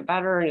to make it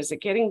better? And is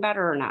it getting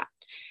better or not?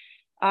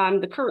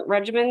 The current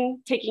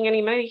regimen, taking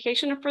any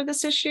medication for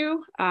this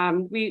issue?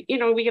 We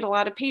get a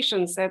lot of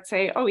patients that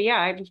say, oh yeah,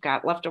 I've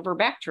got leftover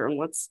Bactrim.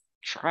 Let's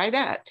try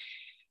that.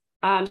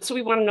 So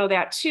we want to know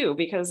that too,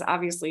 because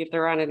obviously if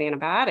they're on an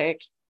antibiotic,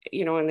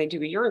 and they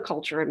do a urine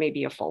culture, it may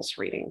be a false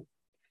reading.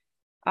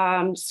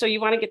 So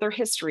you want to get their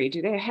history.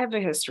 Do they have a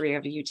history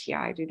of a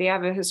UTI? Do they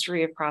have a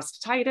history of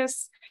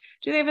prostatitis?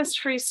 Do they have a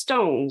history of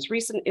stones,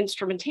 recent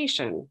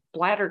instrumentation,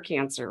 bladder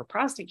cancer,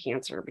 prostate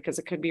cancer, because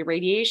it could be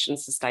radiation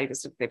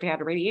cystitis if they've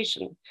had a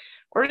radiation?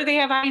 Or do they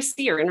have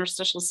IC or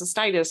interstitial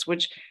cystitis,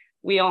 which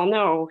we all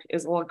know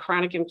is a little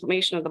chronic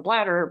inflammation of the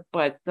bladder,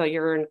 but the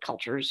urine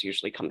cultures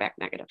usually come back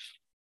negative.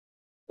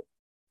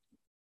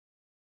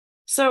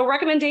 So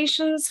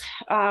recommendations,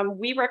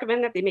 we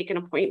recommend that they make an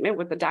appointment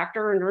with the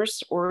doctor or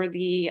nurse or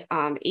the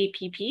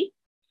APP.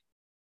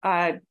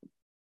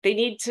 They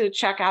need to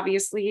check,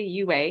 obviously, a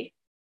UA.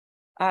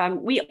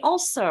 We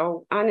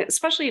also,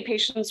 especially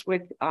patients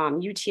with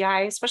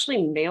UTI,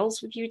 especially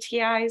males with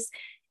UTIs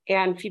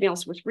and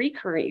females with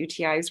recurrent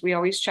UTIs, we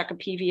always check a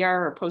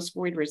PVR or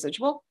post-void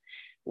residual.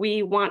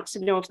 We want to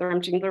know if they're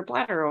emptying their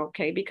bladder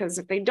okay, because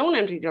if they don't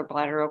empty their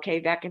bladder okay,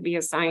 that could be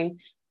a sign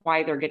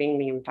why they're getting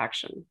the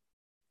infection.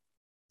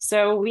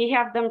 So we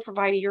have them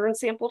provide a urine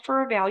sample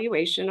for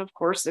evaluation. Of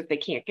course, if they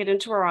can't get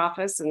into our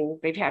office and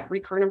they've had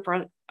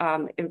recurrent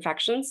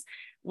infections,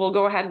 we'll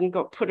go ahead and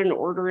go put an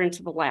order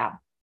into the lab.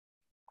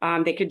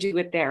 They could do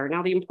it there.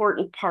 Now, the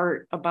important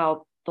part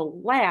about the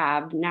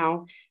lab,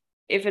 now,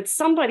 if it's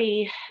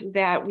somebody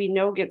that we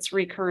know gets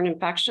recurrent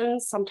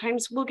infections,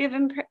 sometimes we'll give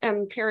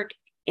empiric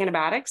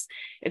antibiotics,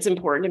 it's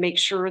important to make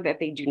sure that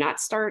they do not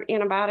start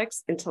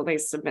antibiotics until they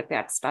submit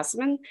that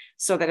specimen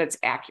so that it's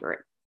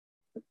accurate.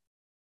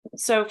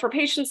 So for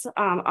patients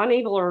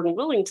unable or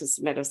unwilling to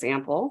submit a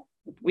sample,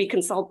 we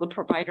consult the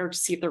provider to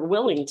see if they're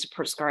willing to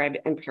prescribe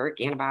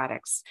empiric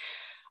antibiotics.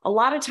 A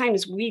lot of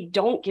times we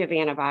don't give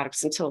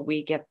antibiotics until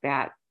we get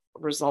that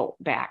result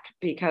back,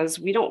 because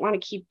we don't want to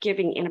keep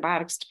giving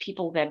antibiotics to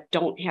people that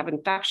don't have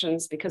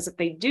infections, because if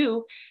they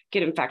do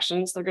get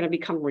infections, they're going to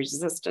become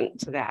resistant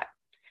to that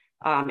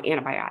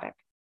antibiotic.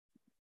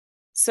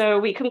 So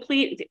we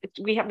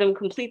have them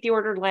complete the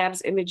ordered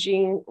labs,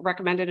 imaging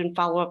recommended, and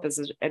follow-up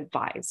as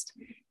advised.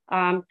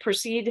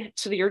 Proceed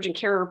to the urgent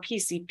care or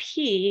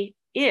PCP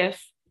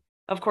if,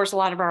 of course, a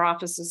lot of our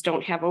offices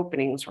don't have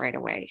openings right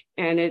away.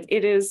 And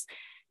it is,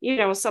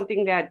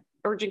 something that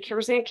urgent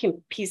cares and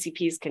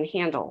PCPs can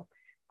handle.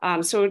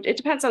 So it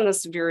depends on the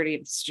severity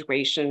of the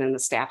situation and the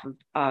staff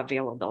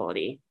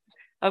availability.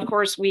 Of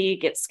course, we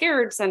get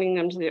scared sending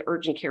them to the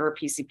urgent care or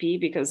PCP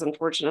because,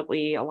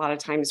 unfortunately, a lot of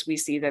times we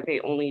see that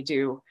they only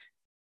do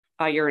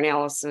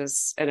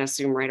urinalysis and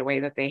assume right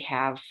away that they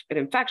have an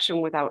infection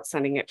without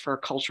sending it for a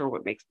culture,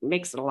 what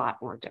makes it a lot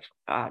more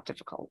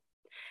difficult.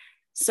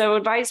 So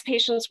advise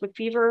patients with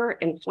fever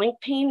and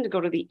flank pain to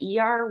go to the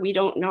ER. We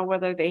don't know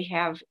whether they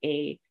have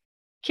a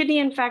kidney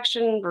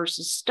infection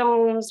versus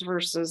stones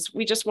versus,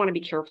 we just want to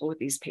be careful with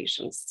these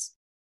patients.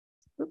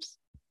 Oops.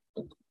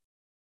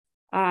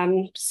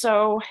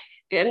 So,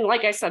 and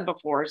like I said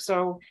before,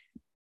 so,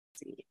 let's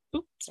see.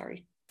 Oops,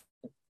 sorry.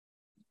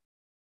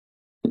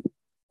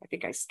 I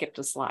think I skipped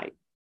a slide.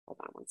 Hold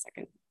on one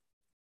second.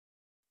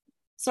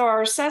 So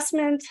our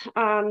assessment,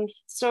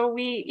 so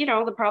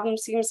the problem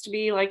seems to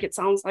be like, it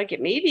sounds like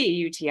it may be a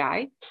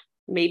UTI,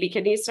 maybe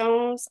kidney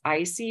stones,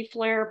 IC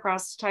flare,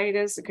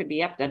 prostatitis, it could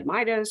be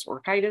epididymitis,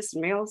 orchitis in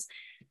males,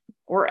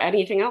 or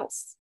anything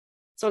else.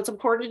 So it's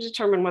important to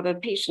determine whether the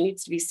patient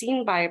needs to be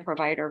seen by a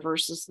provider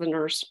versus the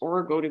nurse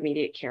or go to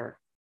immediate care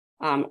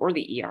or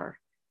the ER.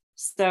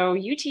 So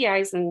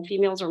UTIs in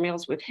females or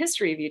males with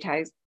history of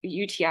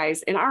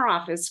UTIs in our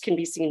office can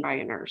be seen by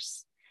a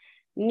nurse.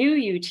 New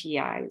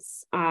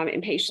UTIs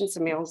in patients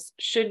and males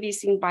should be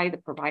seen by the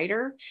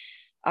provider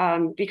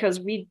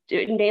because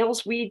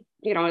males,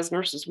 as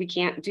nurses, we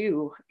can't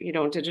do,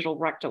 digital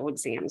rectal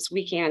exams.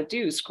 We can't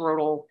do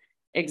scrotal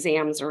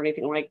exams or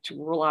anything like to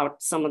rule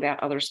out some of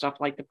that other stuff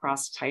like the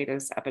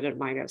prostatitis,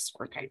 epididymitis,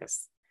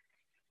 orchitis.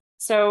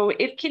 So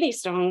if kidney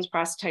stones,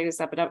 prostatitis,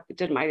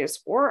 epididymitis,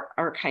 or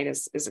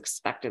orchitis is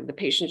expected, the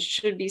patient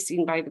should be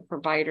seen by the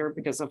provider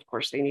because, of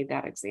course, they need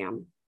that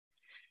exam.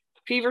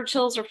 Fever,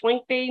 chills, or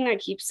flank pain, I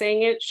keep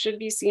saying it, should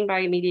be seen by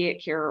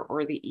immediate care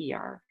or the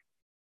ER.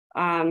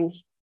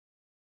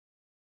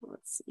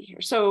 Let's see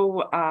here.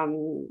 So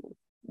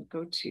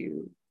go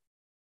to,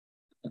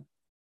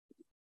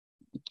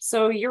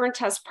 so urine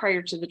test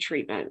prior to the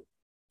treatment.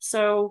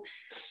 So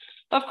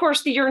of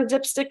course the urine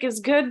dipstick is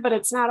good, but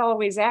it's not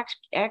always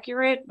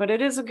accurate, but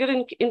it is a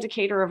good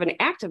indicator of an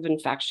active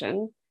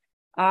infection.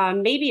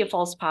 Maybe a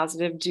false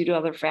positive due to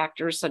other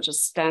factors such as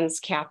stents,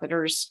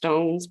 catheters,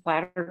 stones,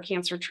 bladder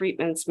cancer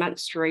treatments,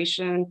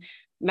 menstruation,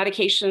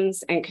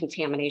 medications, and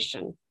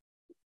contamination.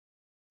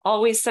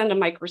 Always send a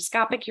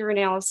microscopic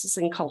urinalysis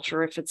and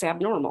culture if it's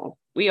abnormal.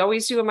 We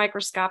always do a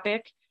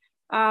microscopic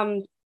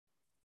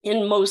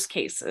in most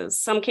cases.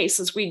 Some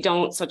cases we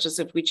don't, such as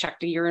if we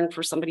checked a urine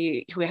for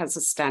somebody who has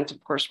a stent,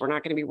 of course, we're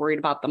not going to be worried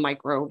about the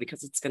micro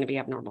because it's going to be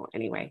abnormal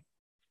anyway.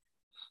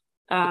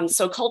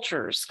 So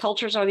cultures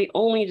are the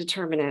only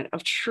determinant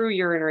of true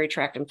urinary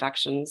tract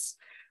infections,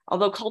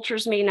 although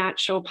cultures may not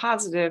show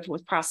positive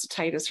with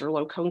prostatitis or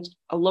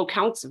low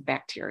counts of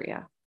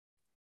bacteria.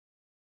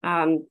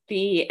 And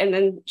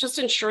then just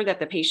ensure that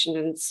the patient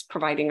is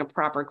providing a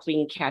proper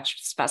clean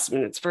catch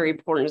specimen. It's very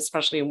important,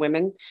 especially in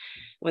women,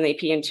 when they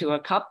pee into a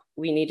cup.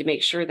 We need to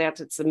make sure that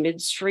it's a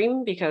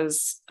midstream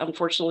because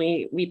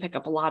unfortunately we pick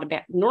up a lot of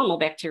normal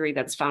bacteria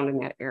that's found in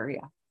that area.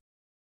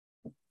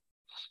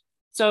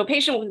 So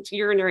patient with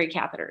urinary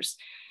catheters.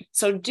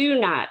 So do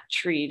not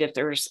treat if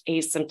there's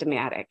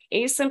asymptomatic.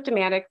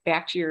 Asymptomatic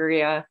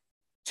bacteria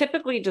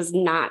typically does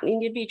not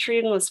need to be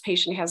treated unless the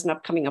patient has an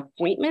upcoming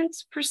appointment,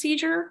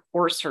 procedure,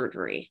 or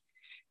surgery.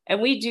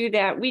 And we do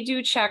that. We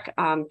do check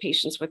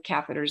patients with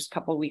catheters a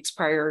couple of weeks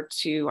prior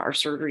to our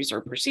surgeries or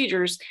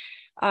procedures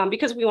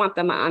because we want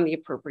them on the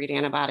appropriate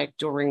antibiotic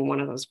during one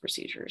of those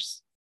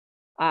procedures.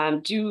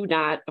 Do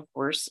not, of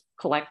course,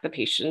 collect the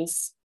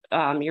patient's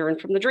urine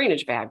from the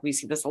drainage bag. We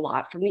see this a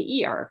lot from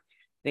the ER.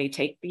 They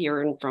take the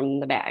urine from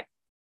the bag.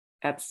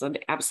 That's an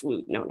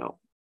absolute no-no.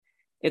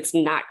 It's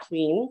not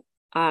clean.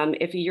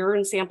 If a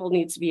urine sample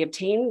needs to be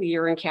obtained, the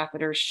urine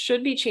catheter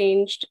should be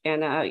changed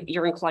and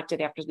urine collected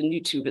after the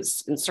new tube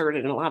is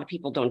inserted. And a lot of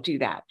people don't do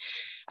that.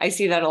 I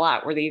see that a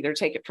lot where they either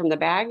take it from the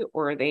bag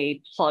or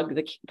they plug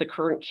the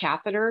current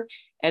catheter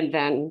and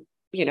then,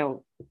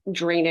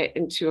 drain it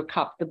into a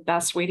cup. The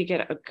best way to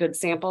get a good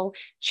sample,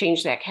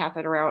 change that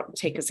catheter out and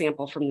take a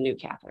sample from the new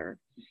catheter.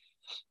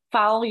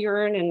 Foul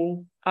urine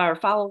and or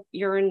foul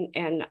urine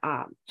and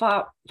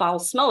foul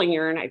smelling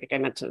urine, I think I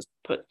meant to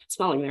put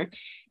smelling there,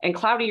 and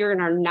cloudy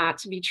urine are not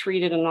to be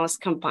treated unless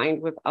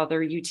combined with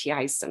other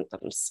UTI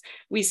symptoms.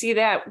 We see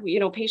that,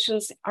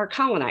 patients are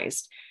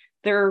colonized.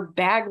 Their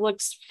bag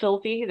looks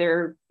filthy,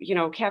 their,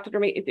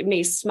 catheter it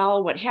may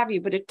smell, what have you,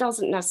 but it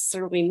doesn't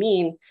necessarily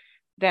mean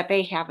that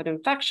they have an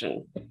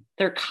infection.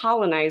 They're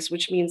colonized,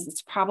 which means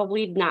it's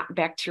probably not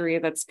bacteria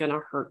that's going to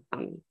hurt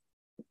them.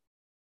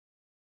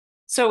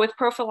 So with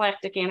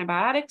prophylactic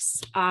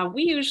antibiotics,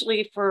 we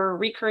usually, for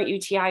recurrent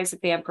UTIs,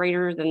 if they have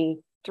greater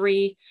than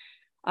 3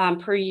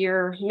 per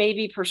year,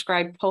 maybe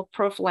prescribe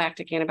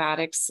prophylactic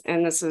antibiotics.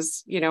 And this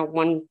is,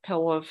 1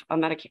 pill of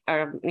an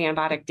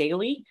antibiotic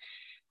daily.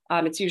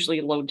 It's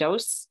usually low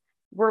dose.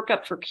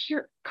 Workup for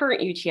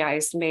current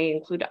UTIs may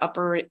include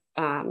upper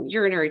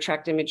urinary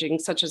tract imaging,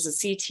 such as a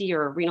CT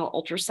or a renal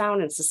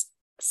ultrasound, and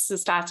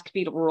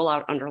cystoscopy to rule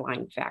out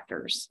underlying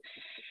factors.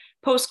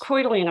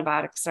 Post-coital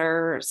antibiotics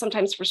are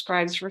sometimes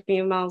prescribed for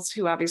females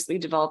who obviously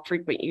develop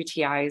frequent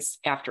UTIs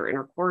after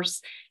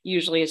intercourse.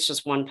 Usually it's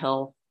just 1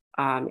 pill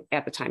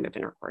at the time of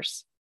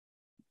intercourse.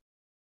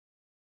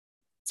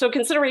 So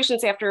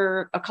considerations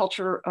after a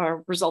culture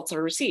results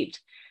are received.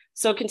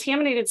 So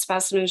contaminated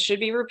specimens should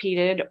be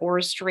repeated, or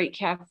a straight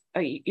cath,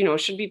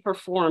 should be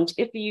performed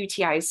if the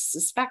UTI is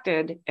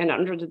suspected and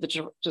under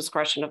the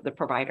discretion of the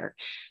provider.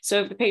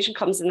 So if the patient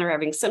comes in, they're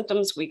having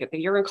symptoms, we get the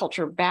urine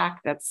culture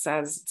back that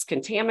says it's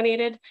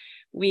contaminated.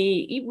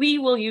 We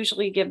will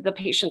usually give the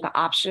patient the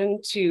option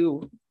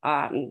to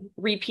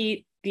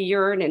repeat the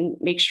urine and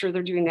make sure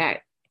they're doing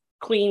that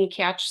clean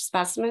catch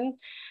specimen,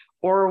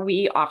 or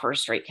we offer a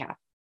straight cath.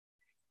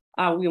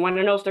 We want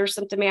to know if they're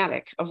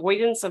symptomatic.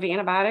 Avoidance of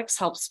antibiotics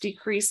helps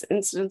decrease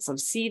incidence of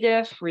C.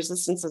 diff,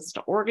 resistances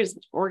to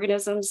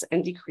organisms,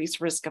 and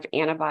decrease risk of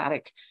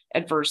antibiotic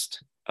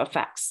adverse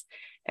effects.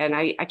 And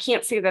I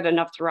can't say that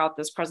enough throughout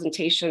this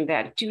presentation,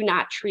 that do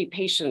not treat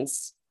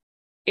patients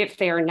if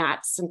they are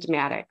not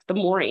symptomatic. The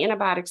more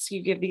antibiotics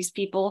you give these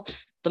people,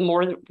 the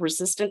more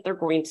resistant they're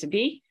going to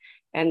be,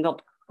 and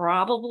they'll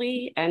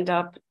probably end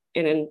up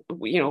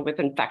with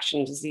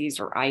infection disease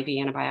or IV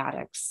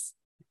antibiotics.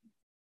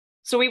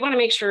 So we want to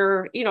make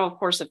sure, of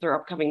course, if their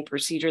upcoming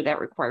procedure that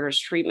requires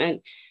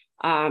treatment,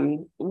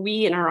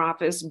 we in our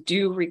office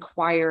do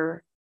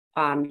require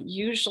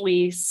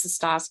usually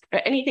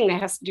anything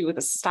that has to do with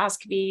a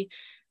cystoscopy,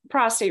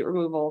 prostate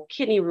removal,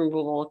 kidney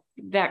removal,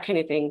 that kind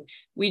of thing.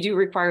 We do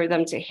require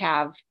them to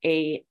have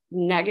a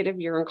negative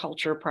urine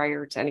culture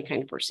prior to any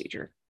kind of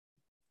procedure.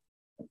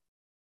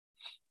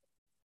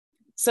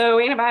 So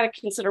antibiotic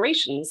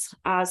considerations.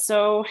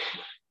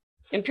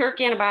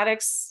 Empiric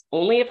antibiotics,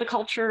 only if the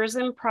culture is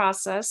in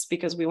process,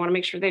 because we want to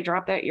make sure they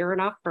drop that urine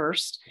off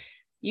first.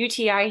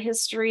 UTI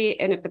history,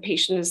 and if the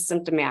patient is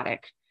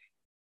symptomatic.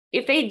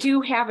 If they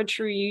do have a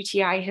true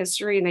UTI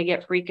history and they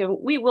get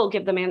frequent, we will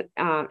give them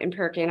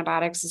empiric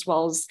antibiotics, as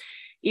well as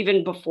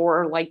even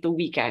before like the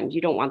weekend.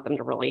 You don't want them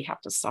to really have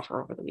to suffer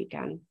over the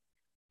weekend.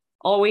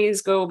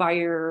 Always go by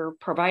your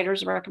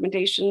provider's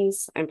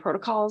recommendations and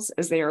protocols,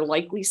 as they are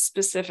likely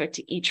specific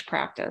to each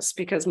practice,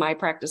 because my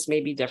practice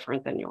may be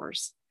different than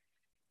yours.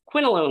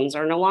 Quinolones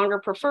are no longer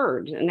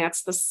preferred, and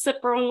that's the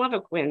Cipro and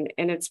Levaquin,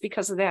 and it's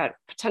because of that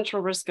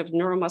potential risk of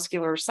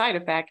neuromuscular side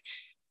effect,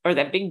 or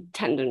that big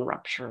tendon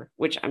rupture,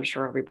 which I'm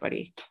sure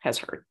everybody has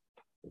heard.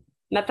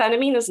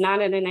 Methenamine is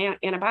not an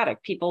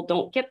antibiotic. People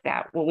don't get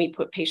that. When we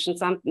put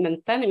patients on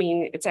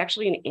methenamine, it's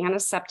actually an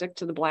antiseptic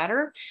to the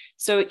bladder,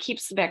 so it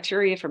keeps the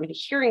bacteria from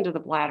adhering to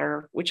the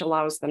bladder, which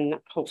allows them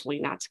hopefully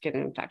not to get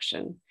an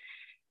infection.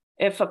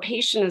 If a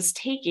patient is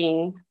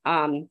taking,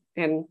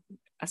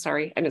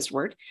 sorry, I missed a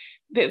word.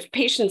 If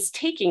patient's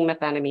taking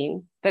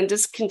methenamine, then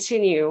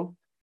discontinue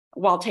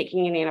while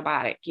taking an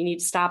antibiotic. You need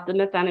to stop the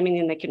methenamine,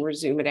 and they can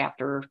resume it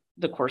after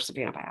the course of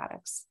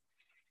antibiotics.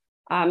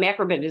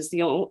 Macrobid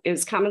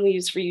is commonly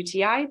used for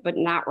UTI, but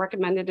not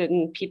recommended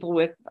in people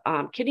with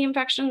kidney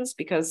infections,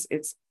 because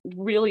it's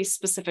really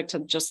specific to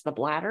just the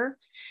bladder.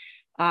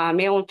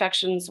 Male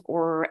infections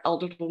or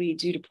elderly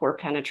due to poor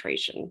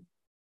penetration.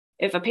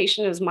 If a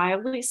patient is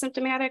mildly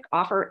symptomatic,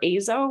 offer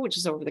azo, which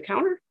is over the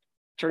counter.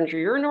 Turns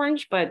your urine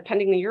orange, but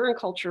pending the urine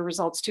culture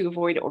results, to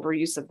avoid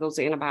overuse of those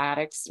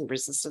antibiotics and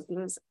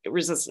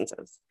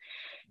resistances.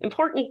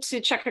 Important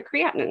to check the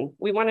creatinine.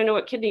 We want to know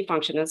what kidney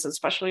function is,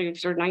 especially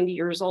if they're 90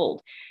 years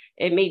old.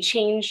 It may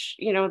change,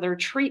 their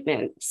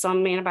treatment.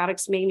 Some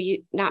antibiotics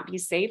may not be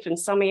safe, and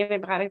some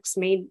antibiotics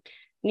may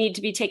need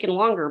to be taken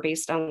longer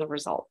based on the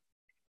result.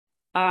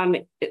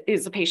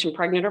 Is the patient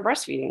pregnant or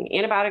breastfeeding?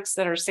 Antibiotics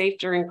that are safe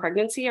during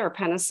pregnancy are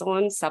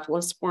penicillin,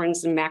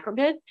 cephalosporins, and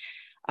macrobid.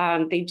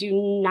 They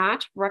do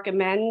not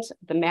recommend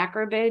the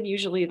macrobid,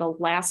 usually the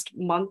last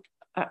month.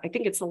 I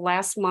think it's the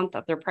last month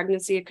of their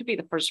pregnancy. It could be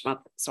the first month,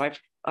 so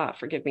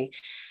forgive me.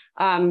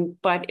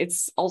 But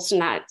it's also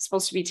not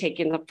supposed to be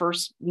taken the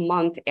first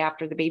month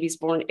after the baby's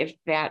born if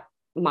that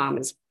mom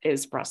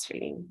is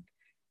breastfeeding.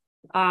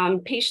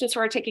 Patients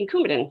who are taking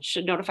Coumadin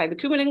should notify the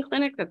Coumadin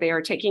clinic that they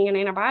are taking an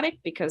antibiotic,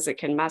 because it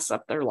can mess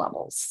up their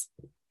levels.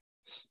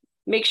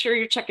 Make sure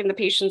you're checking the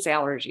patient's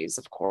allergies,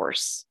 of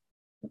course.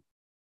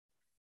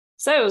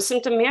 So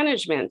symptom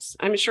management,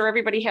 I'm sure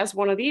everybody has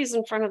one of these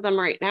in front of them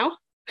right now.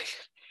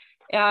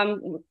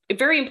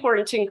 Very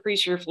important to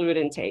increase your fluid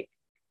intake.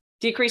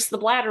 Decrease the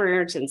bladder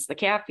irritants, the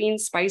caffeine,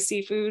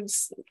 spicy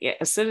foods,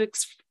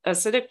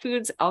 acidic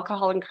foods,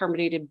 alcohol and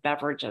carbonated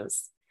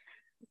beverages.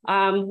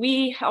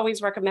 We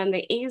always recommend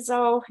the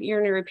azo,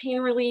 urinary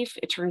pain relief.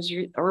 It turns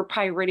you, or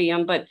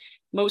pyridium, but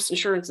most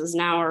insurances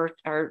now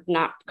are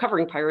not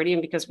covering pyridium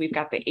because we've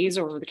got the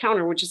azo over the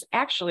counter, which is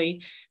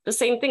actually the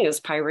same thing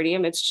as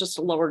pyridium. It's just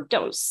a lower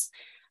dose.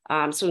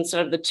 So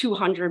instead of the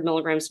 200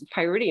 milligrams of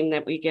pyridium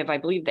that we give, I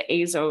believe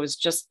the azo is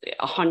just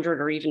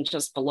 100 or even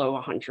just below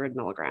 100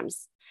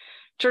 milligrams.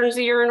 Turns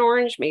the urine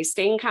orange, may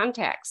stain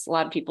contacts. A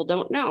lot of people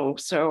don't know.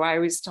 So I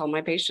always tell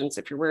my patients,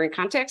 if you're wearing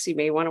contacts, you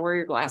may want to wear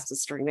your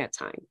glasses during that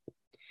time.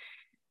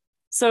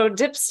 So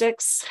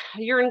dipsticks,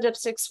 urine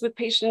dipsticks with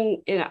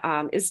patient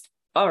when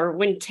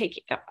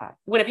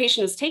a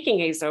patient is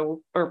taking azo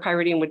or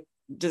pyridium with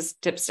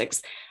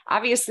dipsticks,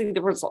 obviously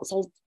the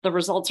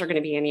results are going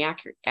to be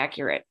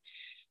inaccurate.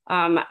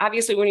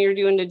 Obviously, when you're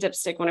doing a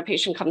dipstick, when a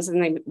patient comes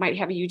in, they might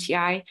have a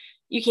UTI,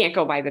 you can't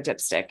go by the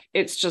dipstick.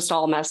 It's just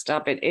all messed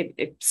up. It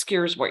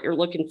obscures what you're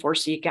looking for,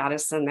 so you got to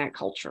send that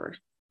culture.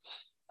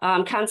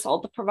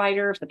 Consult the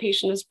provider if the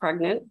patient is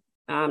pregnant,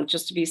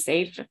 just to be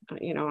safe,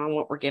 on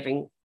what we're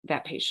giving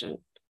that patient.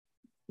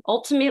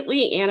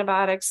 Ultimately,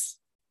 antibiotics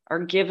are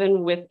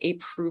given with a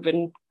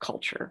proven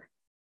culture.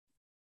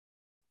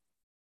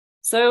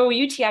 So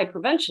UTI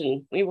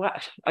prevention, we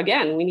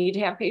need to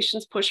have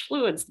patients push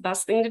fluids. The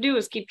best thing to do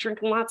is keep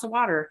drinking lots of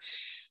water.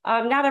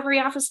 Not every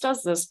office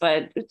does this,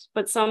 but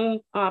some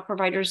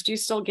providers do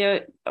still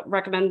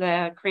recommend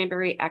the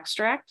cranberry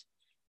extract.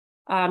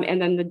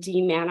 And then the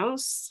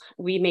D-mannose.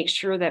 We make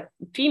sure that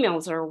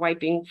females are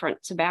wiping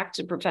front to back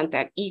to prevent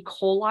that E.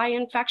 coli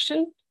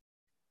infection.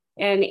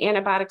 And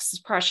antibiotic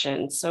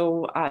suppression.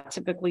 So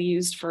typically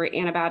used for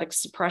antibiotic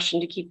suppression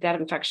to keep that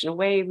infection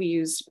away, we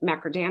use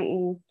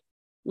macrodantin,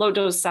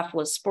 low-dose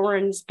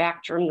cephalosporins,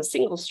 Bactrim, the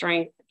single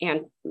strength,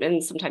 and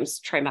sometimes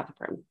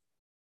trimethoprim.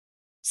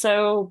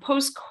 So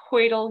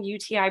post-coital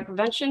UTI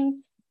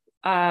prevention,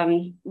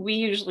 we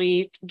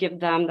usually give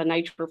them the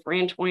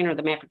nitrofurantoin or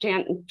the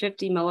macrodantin,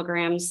 50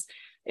 milligrams.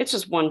 It's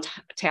just one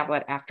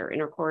tablet after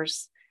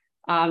intercourse.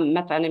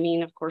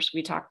 Methenamine, of course,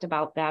 we talked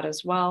about that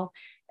as well.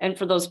 And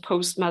for those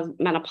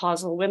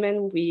post-menopausal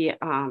women, we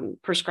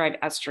prescribe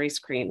estrase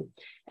cream.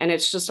 And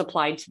it's just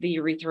applied to the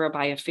urethra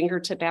by a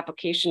fingertip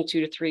application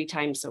 2 to 3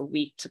 times a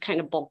week to kind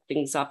of bulk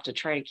things up to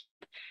try to keep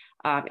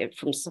it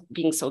from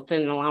being so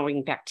thin and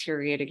allowing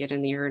bacteria to get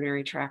in the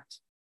urinary tract.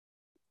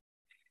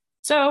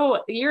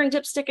 So urine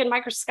dipstick and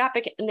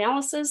microscopic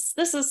analysis.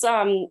 This is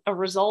a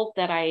result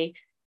that I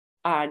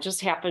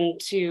just happened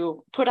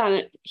to put on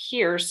it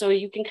here so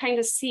you can kind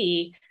of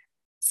see.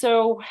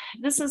 So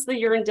this is the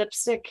urine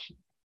dipstick.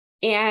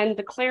 And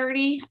the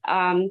clarity,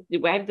 I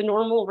have the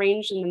normal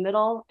range in the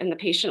middle and the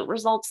patient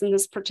results in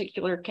this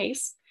particular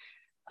case.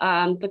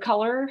 The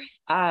color,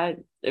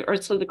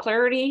 so the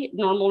clarity,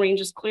 normal range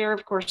is clear.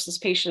 Of course, this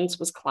patient's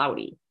was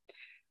cloudy.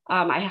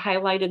 I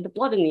highlighted the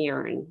blood in the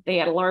urine. They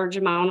had a large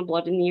amount of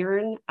blood in the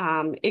urine.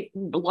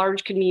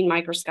 Large could mean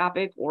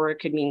microscopic or it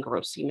could mean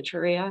gross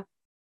hematuria.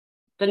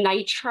 The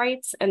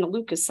nitrites and the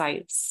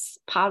leukocytes,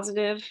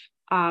 positive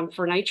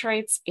for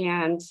nitrites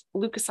and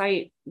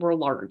leukocyte were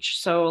large.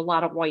 So a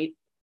lot of white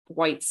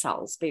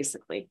cells,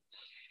 basically.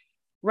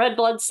 Red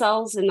blood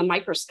cells in the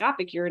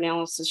microscopic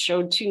urinalysis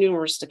showed too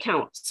numerous to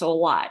count, so a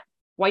lot.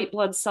 White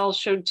blood cells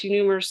showed too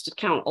numerous to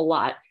count, a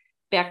lot.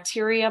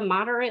 Bacteria,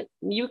 moderate.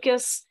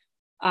 Mucus,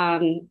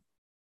 the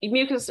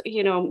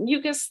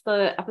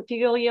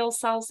epithelial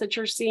cells that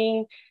you're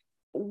seeing,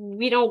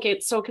 we don't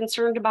get so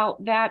concerned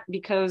about that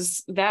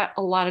because that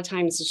a lot of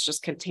times is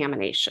just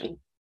contamination.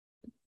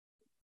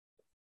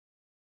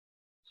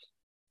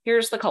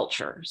 Here's the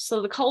culture.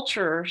 So the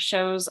culture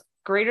shows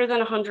greater than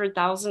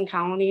 100,000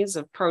 colonies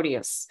of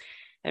Proteus.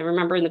 And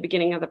remember in the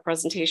beginning of the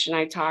presentation,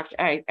 I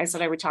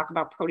said I would talk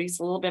about Proteus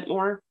a little bit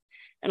more.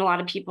 And a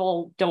lot of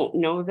people don't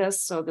know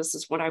this. So this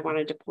is what I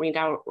wanted to point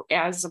out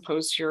as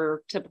opposed to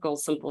your typical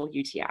simple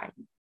UTI.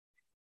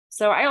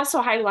 So I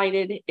also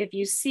highlighted, if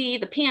you see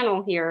the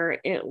panel here,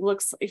 it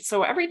looks,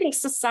 so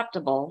everything's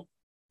susceptible,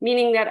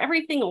 meaning that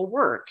everything will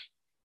work.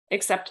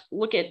 Except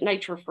look at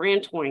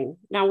nitrofurantoin.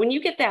 Now, when you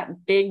get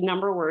that big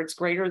number where it's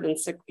greater than,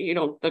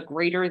 the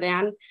greater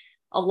than,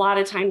 a lot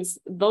of times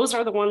those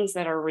are the ones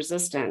that are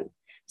resistant.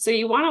 So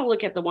you want to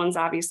look at the ones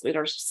obviously that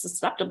are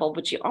susceptible,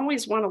 but you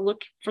always want to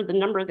look for the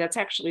number that's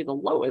actually the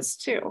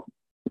lowest too,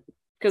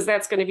 because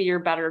that's going to be your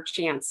better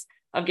chance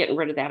of getting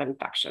rid of that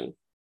infection.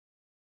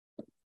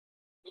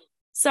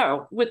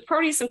 So with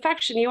Proteus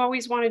infection, you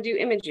always want to do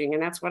imaging,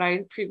 and that's what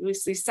I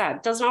previously said.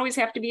 It doesn't always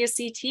have to be a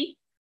CT,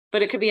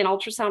 but it could be an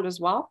ultrasound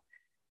as well.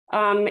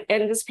 And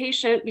this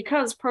patient,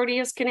 because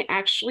Proteus can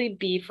actually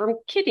be from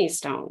kidney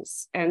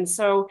stones. And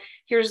so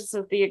here's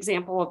the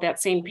example of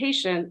that same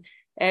patient,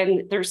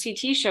 and their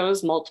CT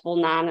shows multiple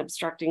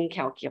non-obstructing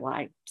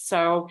calculi.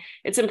 So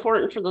it's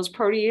important for those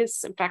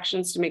Proteus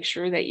infections to make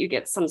sure that you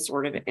get some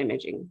sort of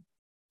imaging.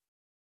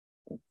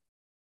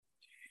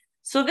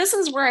 So this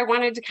is where I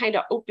wanted to kind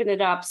of open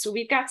it up. So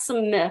we've got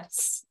some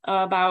myths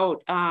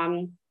about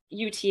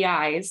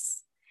UTIs.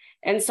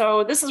 And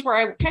so this is where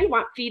I kind of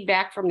want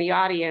feedback from the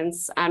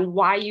audience on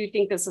why you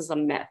think this is a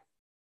myth.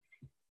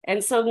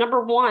 And so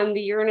number one,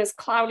 the urine is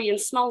cloudy and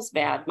smells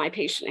bad. My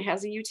patient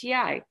has a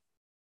UTI.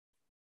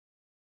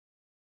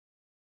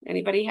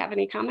 Anybody have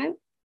any comment?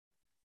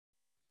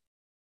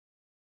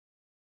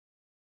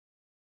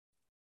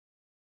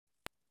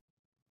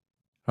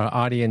 Our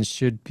audience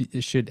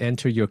should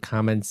enter your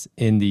comments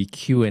in the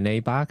Q&A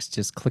box.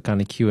 Just click on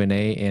the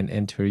Q&A and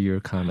enter your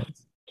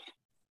comments.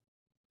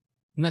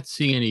 I'm not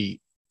seeing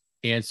any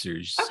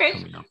answers. Okay.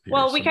 Coming up here.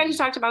 Well, we kind of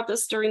talked about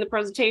this during the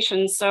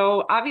presentation.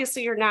 So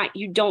obviously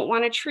you don't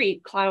want to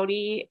treat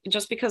cloudy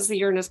just because the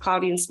urine is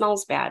cloudy and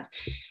smells bad.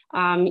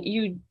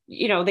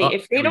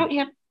 If they don't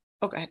have,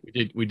 oh, go ahead.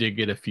 We did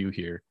get a few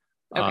here.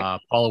 Okay.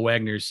 Paula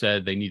Wagner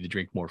said they need to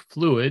drink more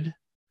fluid.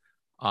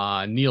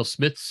 Neil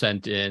Smith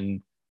sent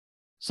in,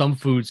 some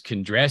foods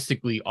can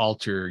drastically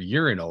alter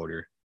urine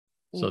odor.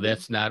 So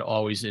that's not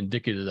always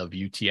indicative of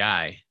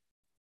UTI.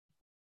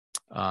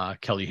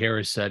 Kelly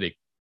Harris said it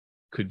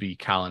could be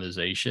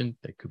colonization,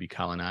 that could be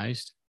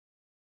colonized.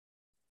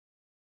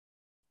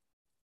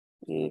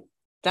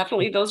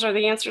 Definitely, those are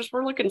the answers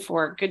we're looking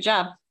for. Good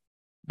job.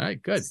 All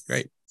right, good,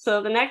 great.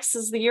 So the next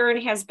is the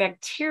urine has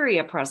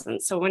bacteria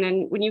present. So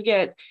when you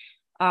get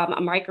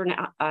a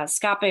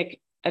microscopic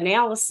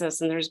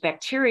analysis and there's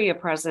bacteria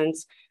present,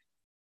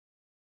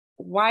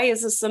 why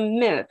is this a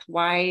myth?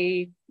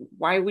 Why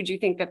would you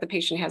think that the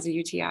patient has a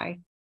UTI?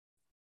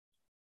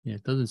 Yeah,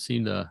 it doesn't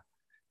seem to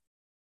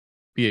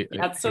be.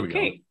 That's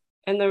okay.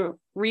 And the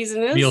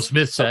reason is? Neil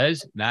Smith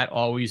says not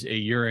always a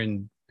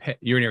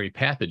urinary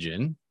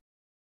pathogen.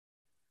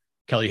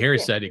 Kelly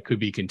Harris said it could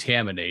be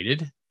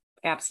contaminated.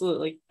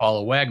 Absolutely.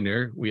 Paula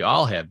Wagner, we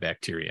all have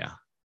bacteria.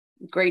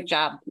 Great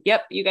job.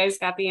 Yep, you guys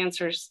got the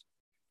answers.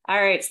 All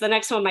right, so the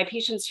next one, my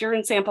patient's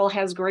urine sample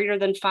has greater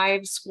than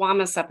 5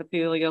 squamous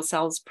epithelial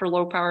cells per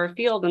low power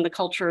field and the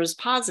culture is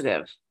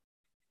positive.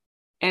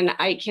 And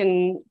I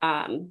can,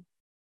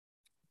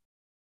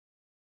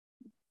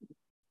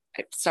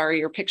 sorry,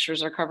 your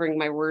pictures are covering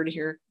my word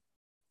here.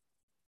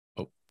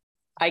 Oh.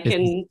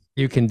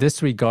 You can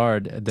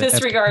disregard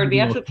the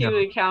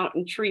epithelial count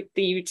and treat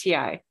the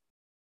UTI.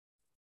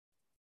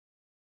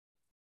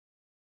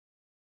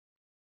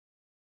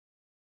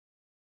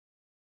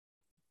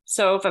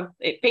 So if a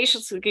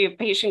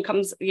patient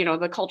comes,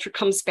 the culture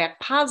comes back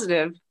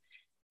positive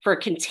for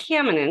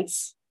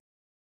contaminants,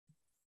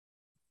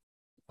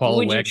 Paula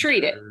would Wagner you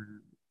treat it?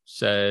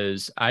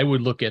 Says, I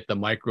would look at the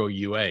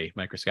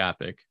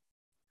microscopic.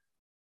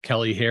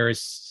 Kelly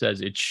Harris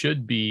says it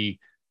should be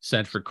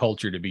sent for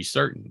culture to be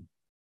certain.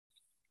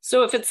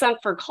 So if it's sent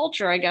for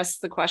culture, I guess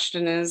the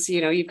question is,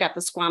 you've got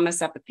the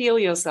squamous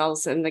epithelial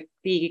cells and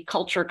the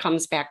culture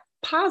comes back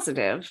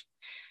positive,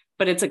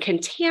 but it's a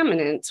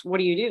contaminant. What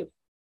do you do?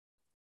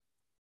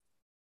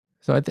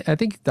 So I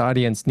think the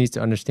audience needs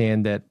to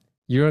understand that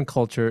urine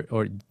culture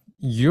or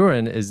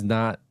urine is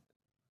not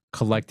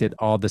collected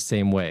all the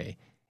same way.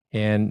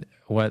 And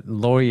what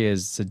Lori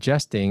is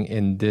suggesting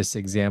in this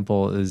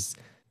example is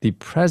the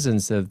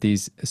presence of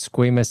these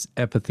squamous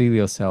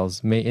epithelial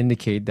cells may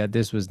indicate that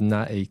this was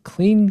not a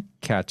clean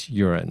catch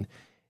urine,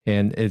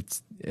 and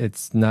it's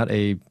not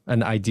an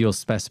ideal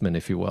specimen,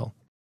 if you will.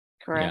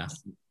 Correct.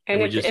 Yeah.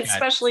 And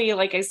especially,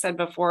 like I said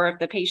before, if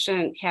the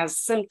patient has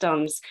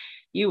symptoms,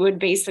 you would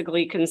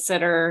basically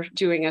consider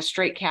doing a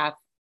straight cath,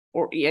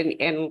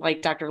 and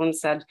like Dr. Lynn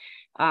said,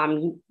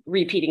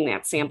 repeating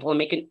that sample and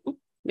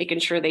making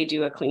sure they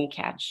do a clean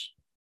catch.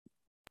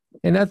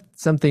 And that's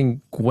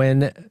something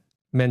Gwen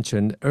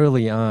mentioned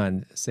early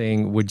on,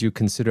 saying, would you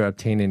consider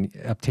obtaining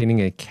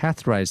a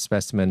catheterized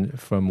specimen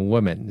from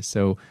women?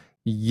 So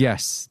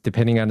yes,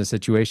 depending on the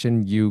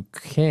situation, you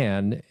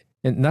can,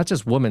 and not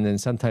just women,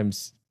 and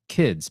sometimes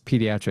kids,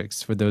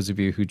 pediatrics, for those of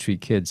you who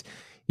treat kids,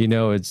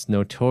 it's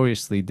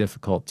notoriously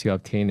difficult to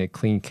obtain a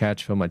clean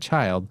catch from a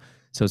child.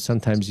 So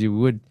sometimes you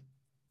would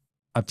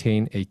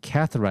obtain a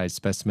catheterized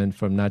specimen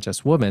from not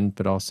just women,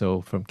 but also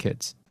from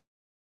kids.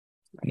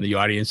 The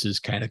audience has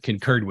kind of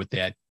concurred with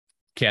that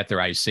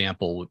catheterized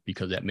sample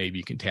because that may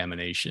be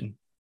contamination.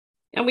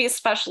 And we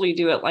especially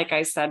do it, like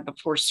I said,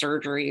 before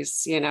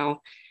surgeries.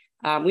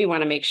 We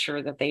want to make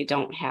sure that they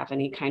don't have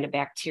any kind of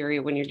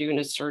bacteria when you're doing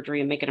a surgery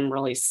and making them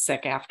really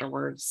sick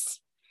afterwards.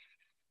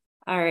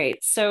 All right,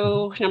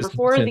 so number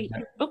 4.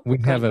 We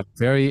have a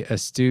very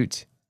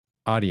astute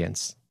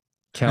audience.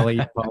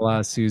 Kelly,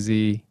 Paula,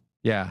 Susie.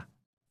 Yeah,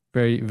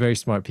 very, very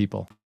smart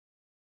people.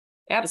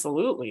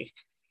 Absolutely.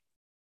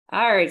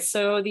 All right,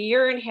 so the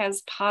urine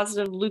has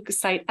positive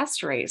leukocyte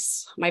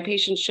esterase. My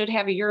patient should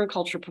have a urine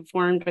culture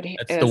performed, but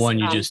that's the one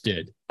you just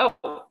did. Oh,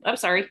 I'm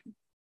sorry.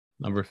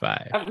 Number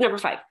 5. Number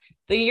 5.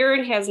 The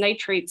urine has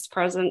nitrates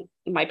present.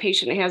 My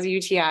patient has a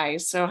UTI.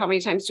 So how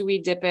many times do we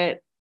dip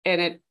it and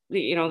it,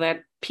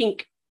 that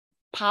pink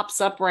pops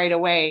up right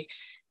away?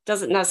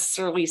 Doesn't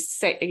necessarily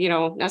say,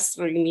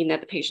 necessarily mean that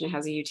the patient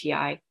has a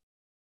UTI.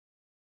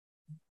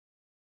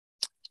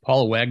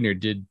 Paula Wagner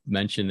did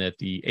mention that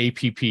the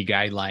APP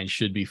guidelines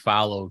should be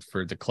followed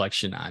for the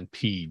collection on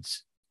peds.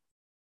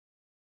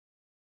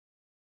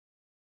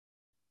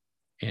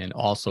 And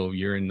also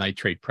urine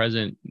nitrate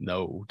present,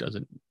 no,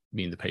 doesn't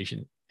mean the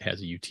patient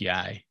has a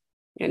UTI.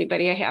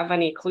 Anybody have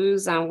any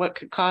clues on what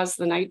could cause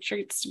the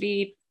nitrates to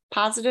be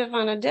positive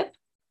on a dip?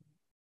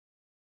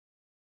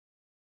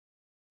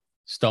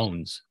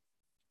 Stones.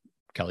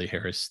 Kelly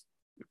Harris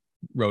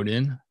wrote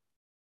in.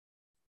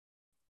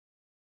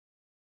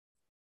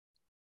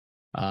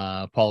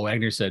 Paul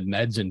Wagner said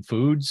meds and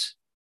foods,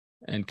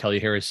 and Kelly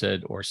Harris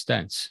said or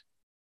stents.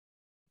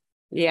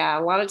 Yeah,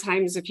 a lot of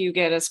times if you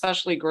get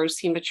especially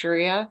gross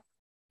hematuria,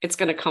 it's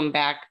going to come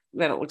back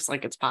that it looks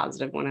like it's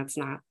positive when it's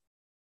not.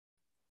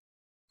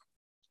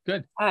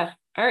 Good. All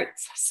right.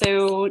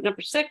 So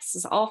number 6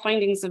 is all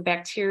findings of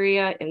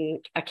bacteria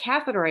in a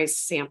catheterized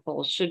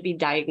sample should be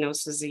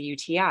diagnosed as a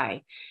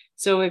UTI.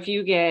 So if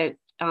you get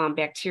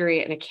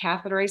bacteria in a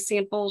catheterized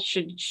sample,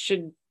 should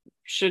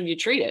you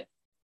treat it?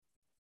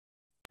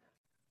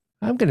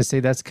 I'm going to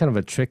say that's kind of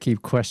a tricky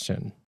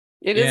question.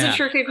 It is a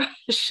tricky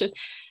question.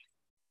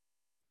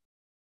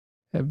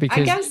 Because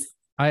I guess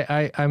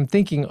I'm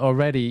thinking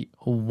already,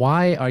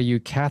 why are you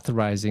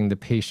catheterizing the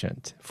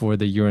patient for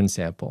the urine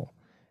sample?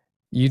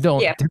 You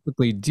don't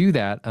typically do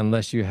that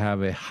unless you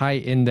have a high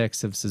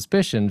index of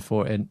suspicion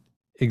for an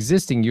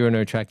existing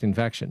urinary tract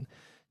infection.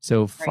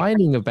 So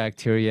finding a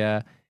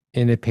bacteria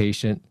in a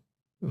patient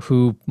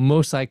who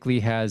most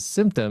likely has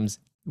symptoms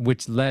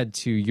which led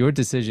to your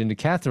decision to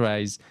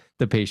catheterize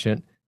the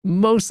patient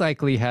most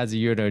likely has a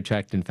urinary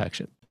tract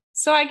infection.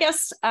 So I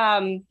guess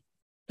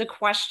the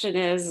question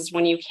is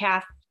when you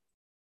cath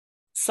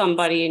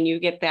somebody and you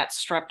get that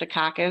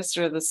streptococcus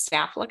or the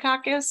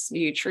staphylococcus, do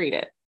you treat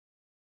it?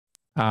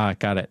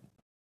 Got it.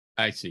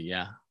 I see,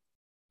 yeah.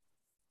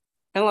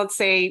 And let's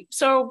say,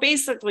 so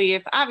basically,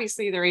 if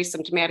obviously they're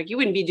asymptomatic, you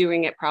wouldn't be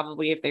doing it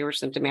probably if they were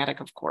symptomatic,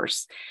 of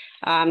course.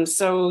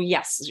 So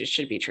yes, it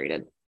should be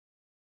treated.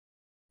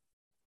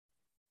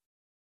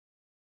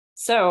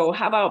 So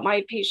how about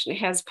my patient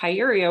has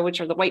pyuria, which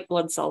are the white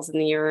blood cells in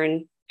the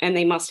urine, and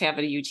they must have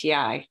a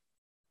UTI.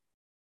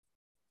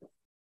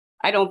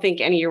 I don't think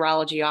any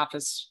urology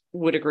office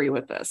would agree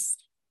with this,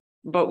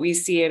 but we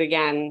see it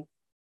again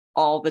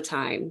all the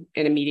time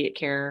in immediate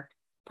care,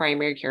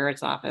 primary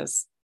care's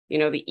office, you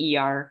know, the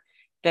ER,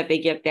 that they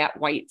get that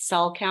white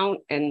cell count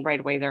and right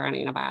away they're on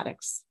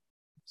antibiotics.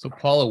 So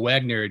Paula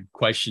Wagner had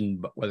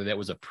questioned whether that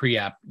was a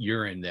pre-op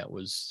urine that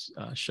was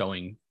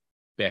showing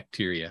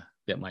bacteria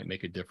that might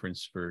make a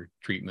difference for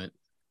treatment.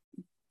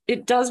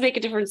 It does make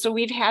a difference. So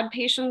we've had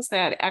patients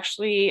that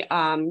actually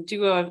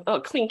do a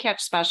clean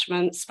catch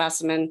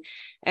specimen,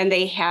 and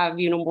they have,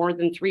 you know, more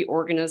than 3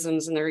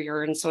 organisms in their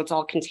urine. So it's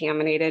all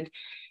contaminated.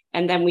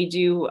 And then we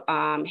do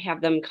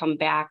have them come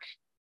back,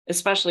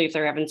 especially if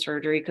they're having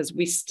surgery, because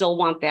we still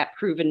want that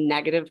proven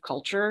negative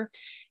culture,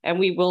 and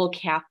we will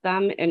cath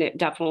them. And it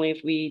definitely,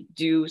 if we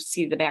do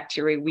see the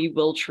bacteria, we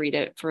will treat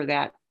it for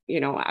that, you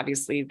know,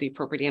 obviously the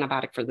appropriate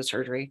antibiotic for the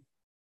surgery.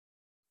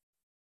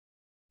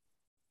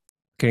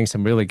 Getting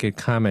some really good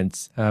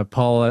comments.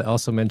 Paul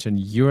also mentioned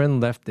urine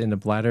left in the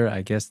bladder.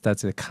 I guess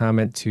that's a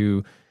comment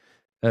to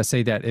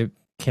say that it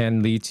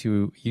can lead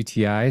to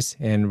UTIs.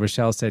 And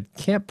Rochelle said,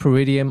 can't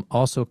peridium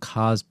also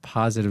cause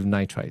positive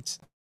nitrites?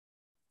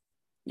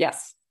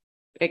 Yes,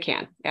 it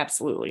can.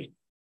 Absolutely.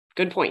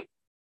 Good point.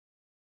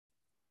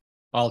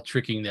 All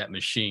tricking that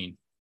machine.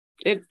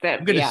 I'm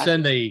going to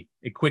send a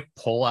quick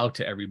poll out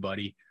to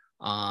everybody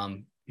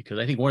because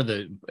I think one of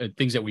the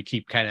things that we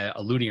keep kind of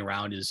alluding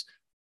around is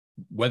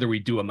whether we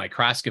do a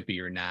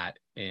microscopy or not.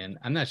 And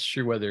I'm not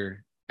sure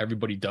whether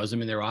everybody does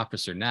them in their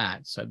office or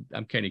not. So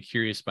I'm kind of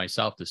curious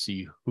myself to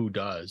see who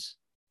does.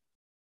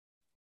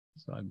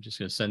 So I'm just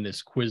going to send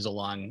this quiz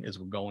along as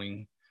we're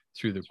going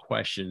through the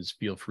questions.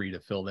 Feel free to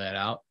fill that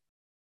out.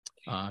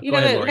 You know,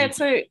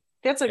 Lori,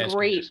 that's a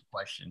great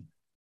question.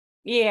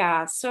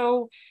 Yeah.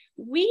 So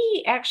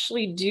we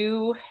actually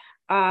do.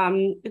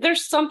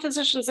 There's some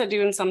physicians that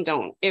do and some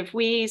don't. If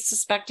we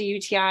suspect a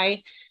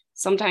UTI,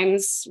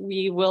 sometimes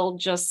we will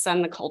just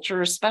send the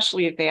culture,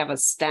 especially if they have a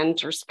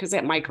stent, or because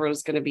that micro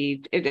is going to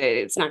be,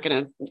 it's not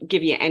going to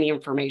give you any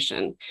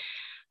information.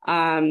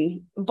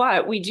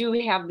 But we do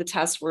have the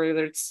test where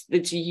it's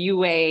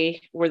UA,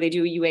 where they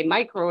do a UA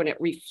micro and it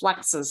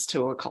reflexes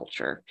to a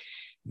culture.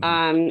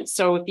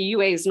 So if the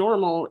UA is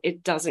normal,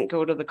 it doesn't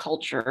go to the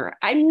culture.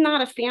 I'm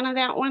not a fan of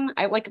that one.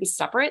 I like them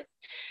separate,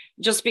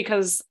 just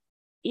because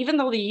even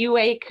though the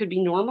UA could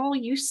be normal,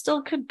 you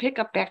still could pick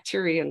up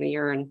bacteria in the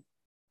urine.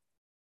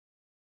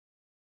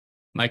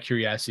 My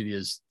curiosity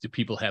is, do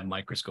people have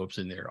microscopes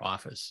in their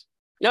office?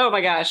 Oh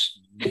my gosh.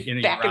 Back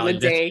in the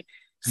day.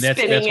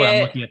 That's why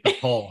I'm looking at the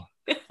poll.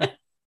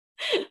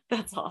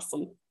 That's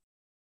awesome.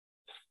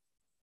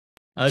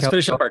 Let's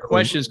finish up our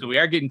questions because we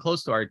are getting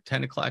close to our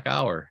 10 o'clock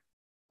hour.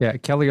 Yeah,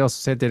 Kelly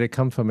also said, did it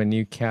come from a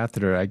new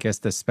catheter? I guess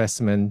the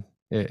specimen,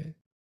 did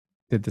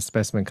the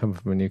specimen come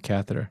from a new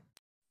catheter?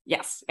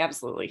 Yes,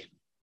 absolutely.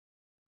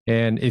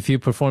 And if you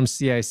perform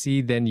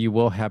CIC, then you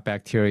will have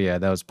bacteria.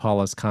 That was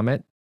Paula's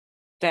comment.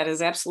 That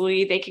is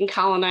absolutely, they can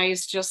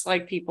colonize just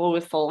like people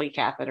with Foley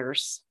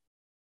catheters.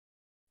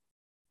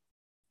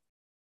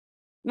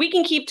 We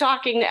can keep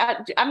talking.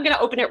 I'm going to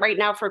open it right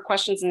now for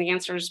questions and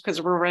answers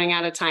because we're running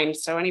out of time.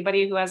 So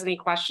anybody who has any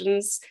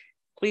questions,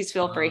 please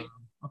feel free.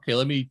 Okay,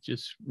 let me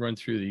just run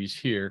through these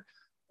here.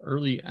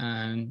 Early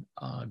on,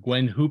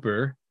 Gwen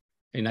Hooper.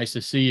 Hey, nice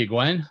to see you,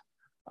 Gwen.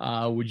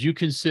 Would you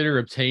consider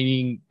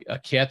obtaining a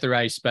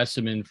catheterized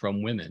specimen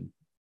from women?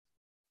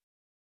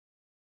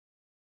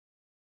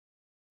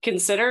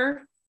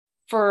 Consider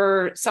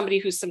for somebody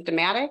who's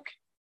symptomatic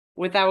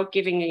without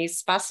giving a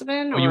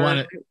specimen? Oh,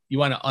 or you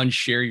want to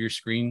unshare your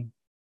screen?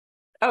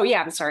 Oh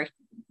yeah, I'm sorry.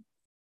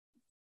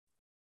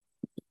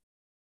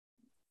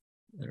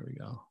 There we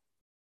go.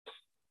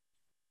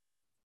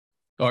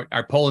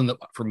 Our poll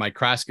for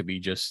microscopy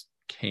just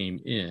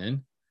came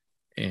in,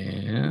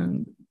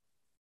 and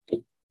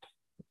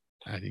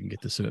I didn't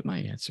get to submit my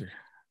answer.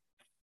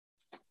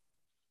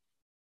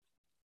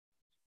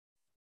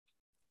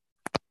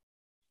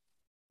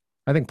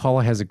 I think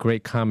Paula has a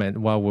great comment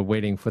while we're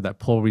waiting for that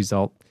poll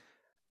result.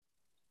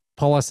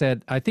 Paula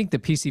said, I think the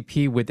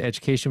PCP with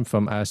education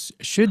from us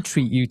should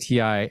treat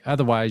UTI.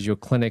 Otherwise, your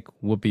clinic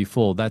will be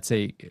full. That's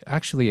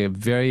actually a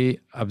very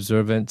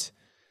observant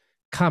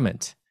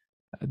comment.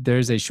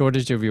 There's a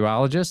shortage of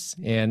urologists,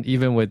 and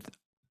even with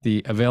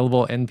the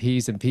available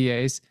NPs and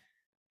PAs,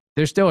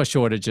 there's still a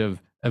shortage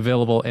of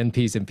available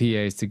NPs and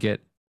PAs to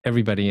get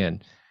everybody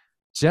in.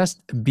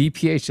 Just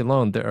BPH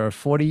alone, there are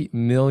 40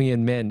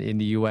 million men in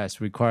the US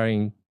who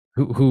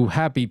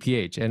have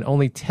BPH, and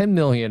only 10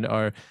 million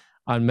are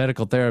on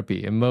medical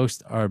therapy, and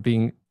most are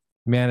being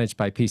managed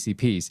by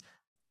PCPs.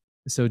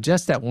 So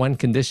just that one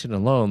condition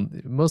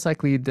alone, most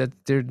likely that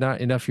there are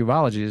not enough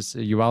urologists,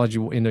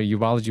 in a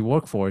urology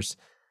workforce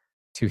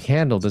to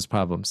handle this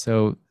problem.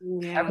 So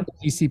having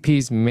the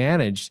PCPs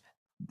manage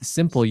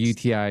simple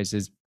UTIs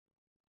is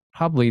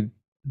probably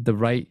the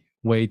right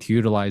way to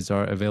utilize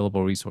our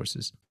available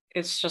resources.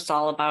 It's just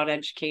all about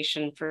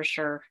education for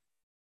sure,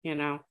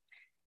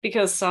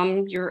 because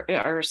some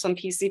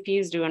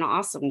PCPs do an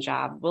awesome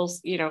job.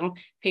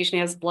 Patient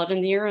has blood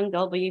in the urine,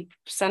 they'll be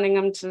sending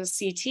them to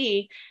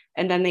CT,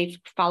 and then they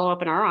follow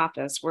up in our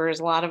office. Whereas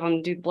a lot of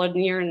them do blood in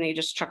the urine, they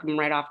just chuck them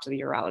right off to the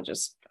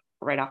urologist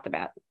right off the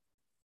bat.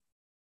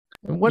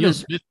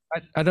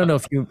 I don't know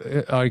if you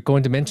are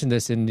going to mention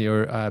this in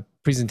your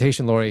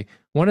presentation, Lori.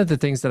 One of the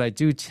things that I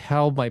do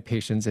tell my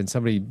patients, and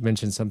somebody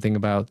mentioned something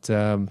about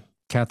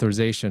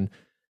catheterization.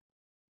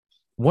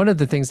 One of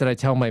the things that I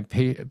tell my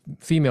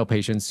female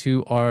patients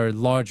who are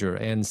larger,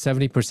 and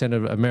 70%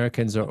 of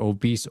Americans are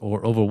obese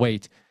or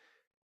overweight,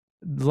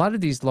 a lot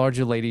of these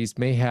larger ladies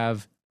may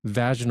have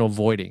vaginal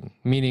voiding,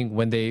 meaning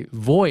when they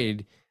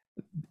void,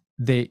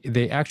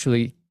 they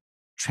actually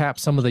trap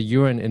some of the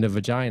urine in the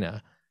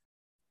vagina.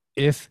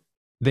 If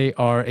they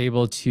are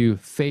able to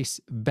face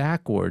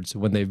backwards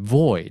when they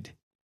void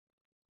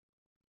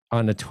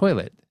on the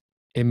toilet,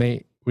 it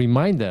may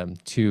remind them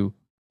to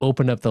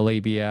open up the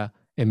labia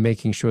and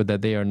making sure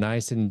that they are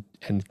nice and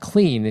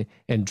clean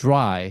and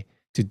dry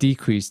to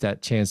decrease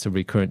that chance of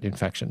recurrent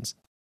infections.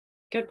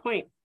 Good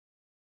point.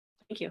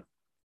 Thank you.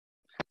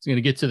 I was going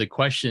to get to the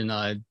question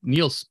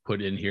Neil's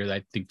put in here that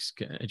I think is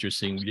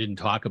interesting. We didn't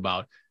talk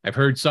about. I've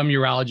heard some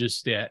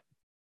urologists that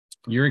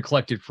urine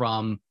collected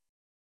from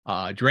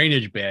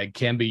drainage bag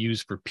can be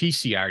used for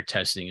PCR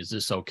testing. Is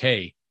this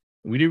okay?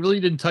 We really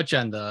didn't touch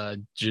on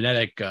the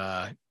genetic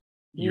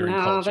urine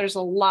culture. There's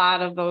a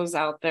lot of those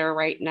out there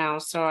right now.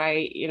 So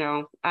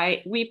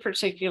we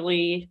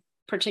particularly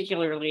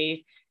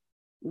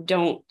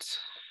don't.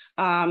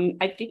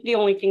 I think the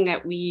only thing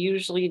that we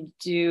usually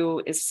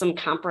do is some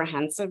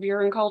comprehensive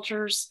urine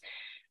cultures,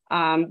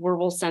 where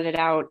we'll send it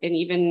out, and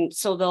even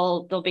so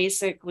they'll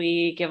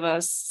basically give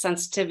us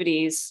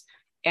sensitivities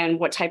and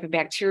what type of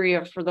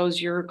bacteria for those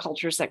urine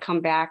cultures that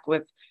come back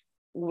with,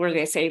 where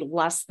they say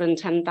less than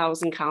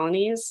 10,000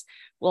 colonies.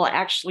 We'll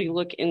actually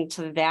look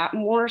into that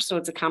more. So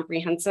it's a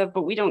comprehensive,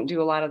 but we don't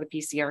do a lot of the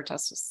PCR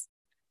tests.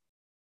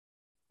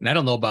 And I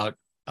don't know about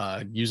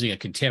using a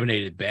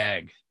contaminated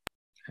bag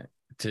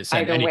to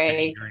send either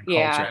any urine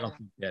culture. I don't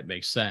think that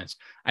makes sense.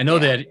 I know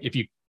that if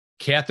you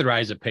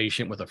catheterize a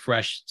patient with a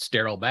fresh,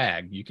 sterile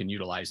bag, you can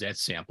utilize that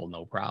sample,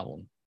 no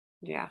problem.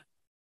 Yeah.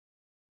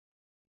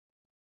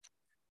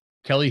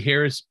 Kelly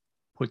Harris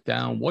put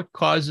down, what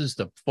causes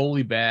the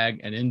Foley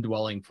bag and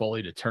indwelling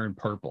Foley to turn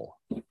purple?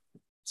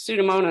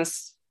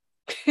 Pseudomonas.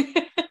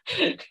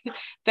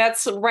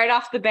 That's right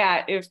off the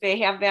bat. If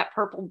they have that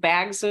purple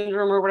bag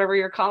syndrome or whatever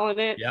you're calling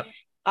it,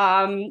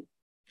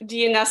 do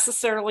you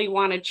necessarily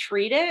want to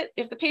treat it?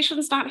 If the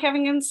patient's not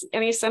having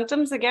any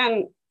symptoms,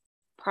 again,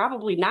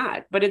 probably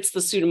not, but it's the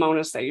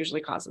Pseudomonas that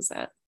usually causes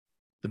that.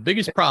 The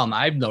biggest problem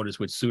I've noticed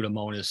with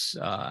Pseudomonas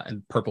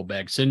and purple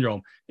bag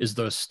syndrome is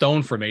the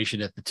stone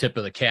formation at the tip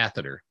of the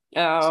catheter.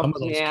 Some of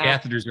those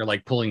catheters are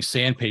like pulling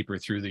sandpaper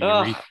through the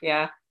urethra.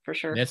 Yeah, for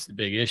sure. And that's the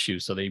big issue.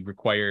 So they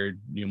require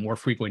more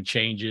frequent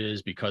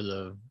changes because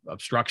of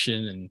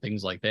obstruction and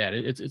things like that.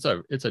 It's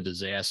a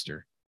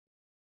disaster.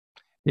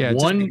 Yeah,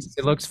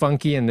 it looks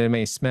funky and they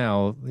may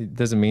smell. It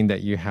doesn't mean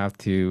that you have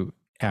to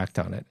act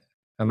on it.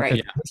 Right.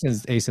 If the person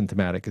is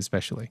asymptomatic,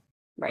 especially.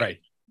 Right.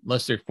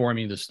 Unless they're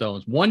forming the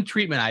stones. One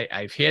treatment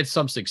I've had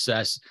some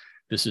success.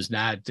 This is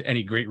not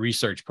any great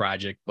research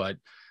project, but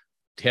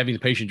having the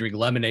patient drink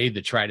lemonade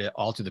to try to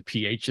alter the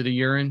pH of the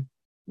urine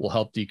will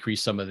help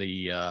decrease some of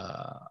the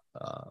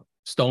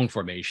stone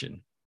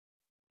formation.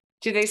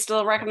 Do they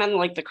still recommend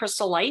like the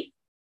Crystal Light?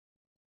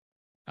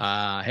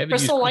 I haven't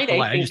Crystal used Light, Crystal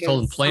Light. I just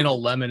told them plain is-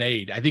 old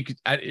lemonade. I think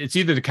it's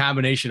either the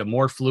combination of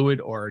more fluid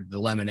or the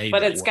lemonade.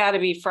 But it's got to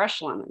be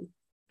fresh lemon.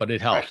 But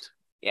it helped.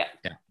 Yeah.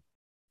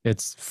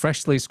 It's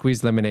freshly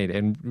squeezed lemonade.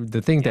 And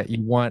the thing that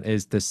you want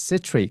is the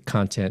citrate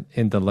content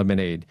in the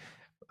lemonade.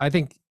 I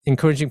think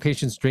encouraging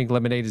patients to drink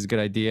lemonade is a good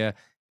idea.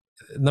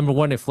 Number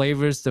one, it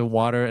flavors the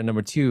water. And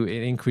number two,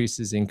 it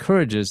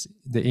encourages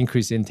the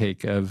increased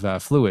intake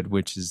of fluid,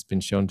 which has been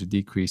shown to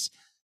decrease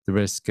the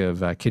risk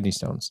of kidney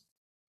stones.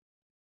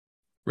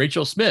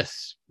 Rachel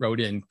Smith wrote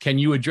in, can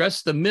you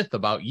address the myth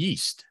about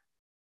yeast?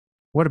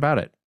 What about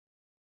it?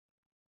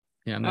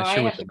 Yeah, I'm not sure.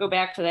 I have to go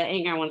back to that.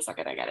 Hang on one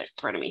second. I got it in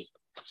front of me.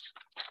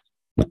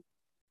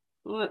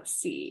 Let's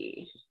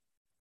see.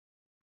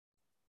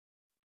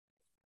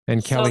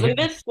 And Kelly, so the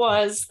myth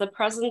was the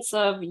presence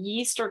of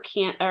yeast or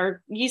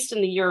yeast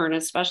in the urine,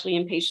 especially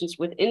in patients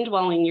with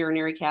indwelling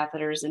urinary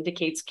catheters,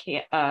 indicates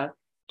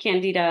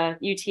candida,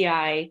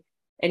 UTI,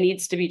 and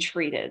needs to be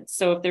treated.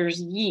 So if there's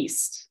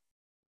yeast,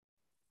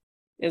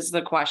 is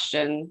the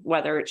question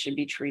whether it should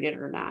be treated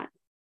or not.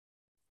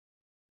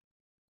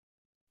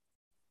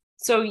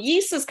 So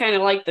yeast is kind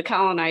of like the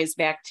colonized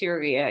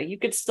bacteria. You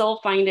could still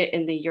find it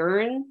in the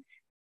urine,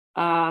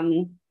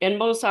 and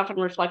most often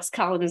reflects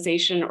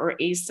colonization or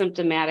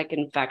asymptomatic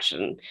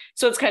infection.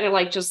 So it's kind of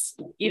like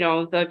just,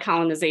 the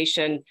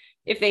colonization.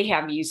 If they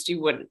have yeast,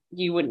 you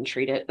wouldn't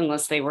treat it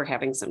unless they were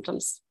having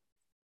symptoms.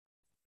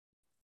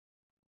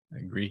 I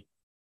agree.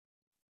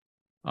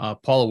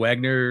 Paula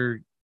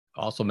Wagner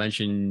also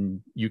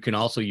mentioned you can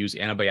also use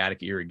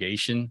antibiotic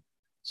irrigation.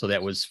 So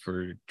that was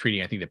for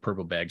treating, I think, the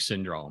purple bag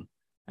syndrome.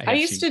 I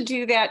used to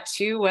do that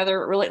too,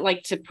 whether it really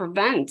like to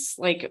prevent,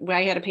 like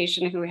I had a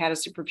patient who had a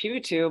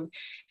suprapubic tube,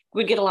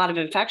 would get a lot of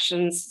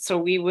infections. So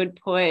we would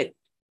put,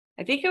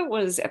 I think it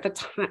was at the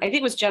time, I think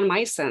it was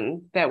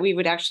gentamicin that we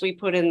would actually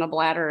put in the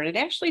bladder, and it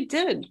actually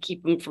did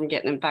keep them from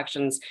getting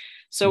infections.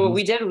 So what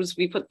we did was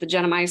we put the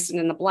gentamicin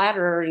in the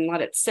bladder and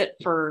let it sit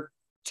for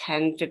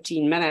 10,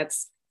 15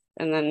 minutes.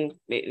 And then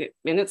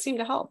it seemed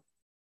to help.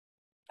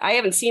 I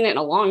haven't seen it in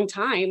a long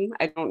time.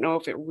 I don't know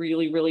if it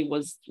really, really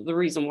was the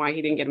reason why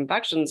he didn't get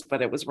infections,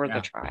 but it was worth a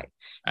try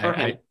for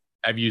him.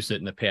 I've used it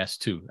in the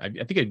past too. I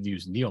think I'd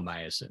used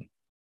neomycin.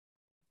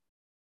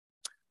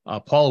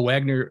 Paula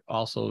Wagner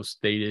also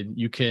stated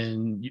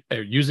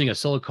using a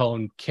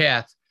silicone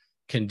cath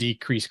can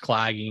decrease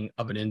clogging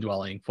of an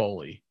indwelling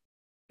Foley.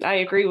 I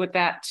agree with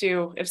that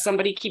too. If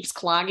somebody keeps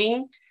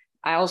clogging,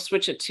 I'll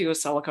switch it to a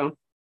silicone.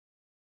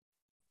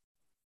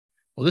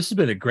 Well, this has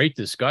been a great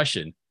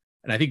discussion.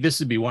 And I think this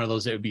would be one of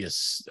those that would be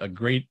a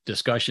great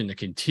discussion to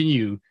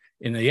continue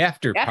in the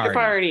after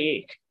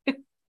party.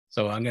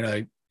 So I'm going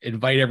to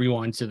invite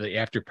everyone to the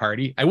after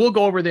party. I will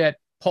go over that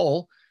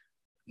poll.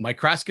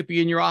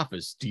 Microscopy in your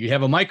office. Do you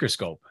have a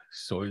microscope?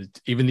 So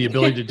even the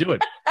ability to do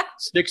it.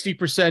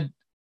 60%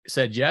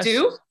 said yes.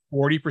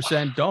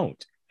 40%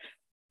 don't.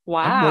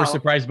 Wow. I'm more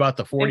surprised about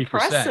the 40%.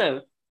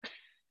 Impressive.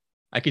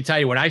 I can tell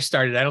you when I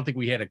started, I don't think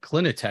we had a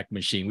Clinitech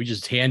machine. We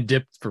just hand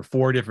dipped for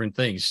 4 different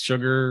things: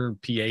 sugar,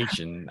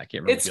 pH, and I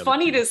can't remember. It's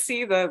funny to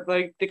see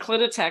the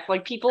Clinitech.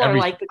 Like people are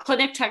like, the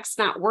Clinitech's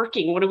not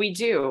working. What do we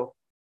do?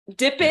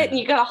 Dip it and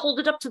you got to hold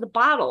it up to the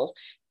bottle.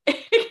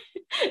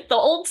 The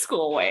old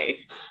school way.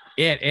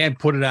 And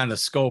put it on the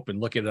scope and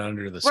look at it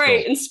under the scope.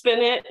 Right, and spin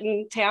it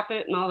and tap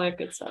it and all that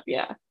good stuff.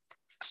 Yeah.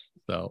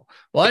 So,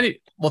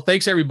 well,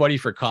 thanks everybody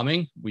for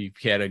coming. We've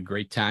had a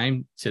great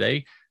time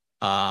today.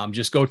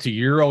 Just go to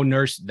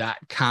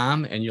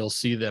uronurse.com and you'll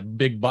see the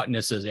big button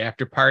that says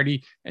after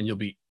party, and you'll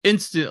be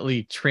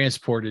instantly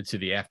transported to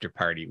the after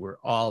party where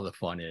all the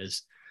fun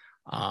is.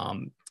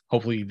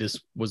 Hopefully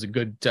this was a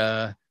good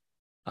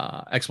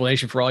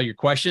explanation for all your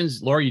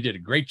questions. Laura, you did a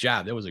great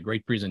job. That was a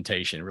great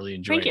presentation. Really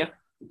enjoyed it. Thank you.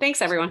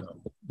 Thanks, everyone.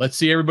 So, let's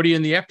see everybody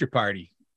in the after party.